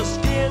 Under the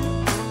skin,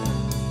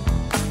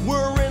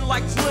 we're in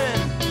like Flynn.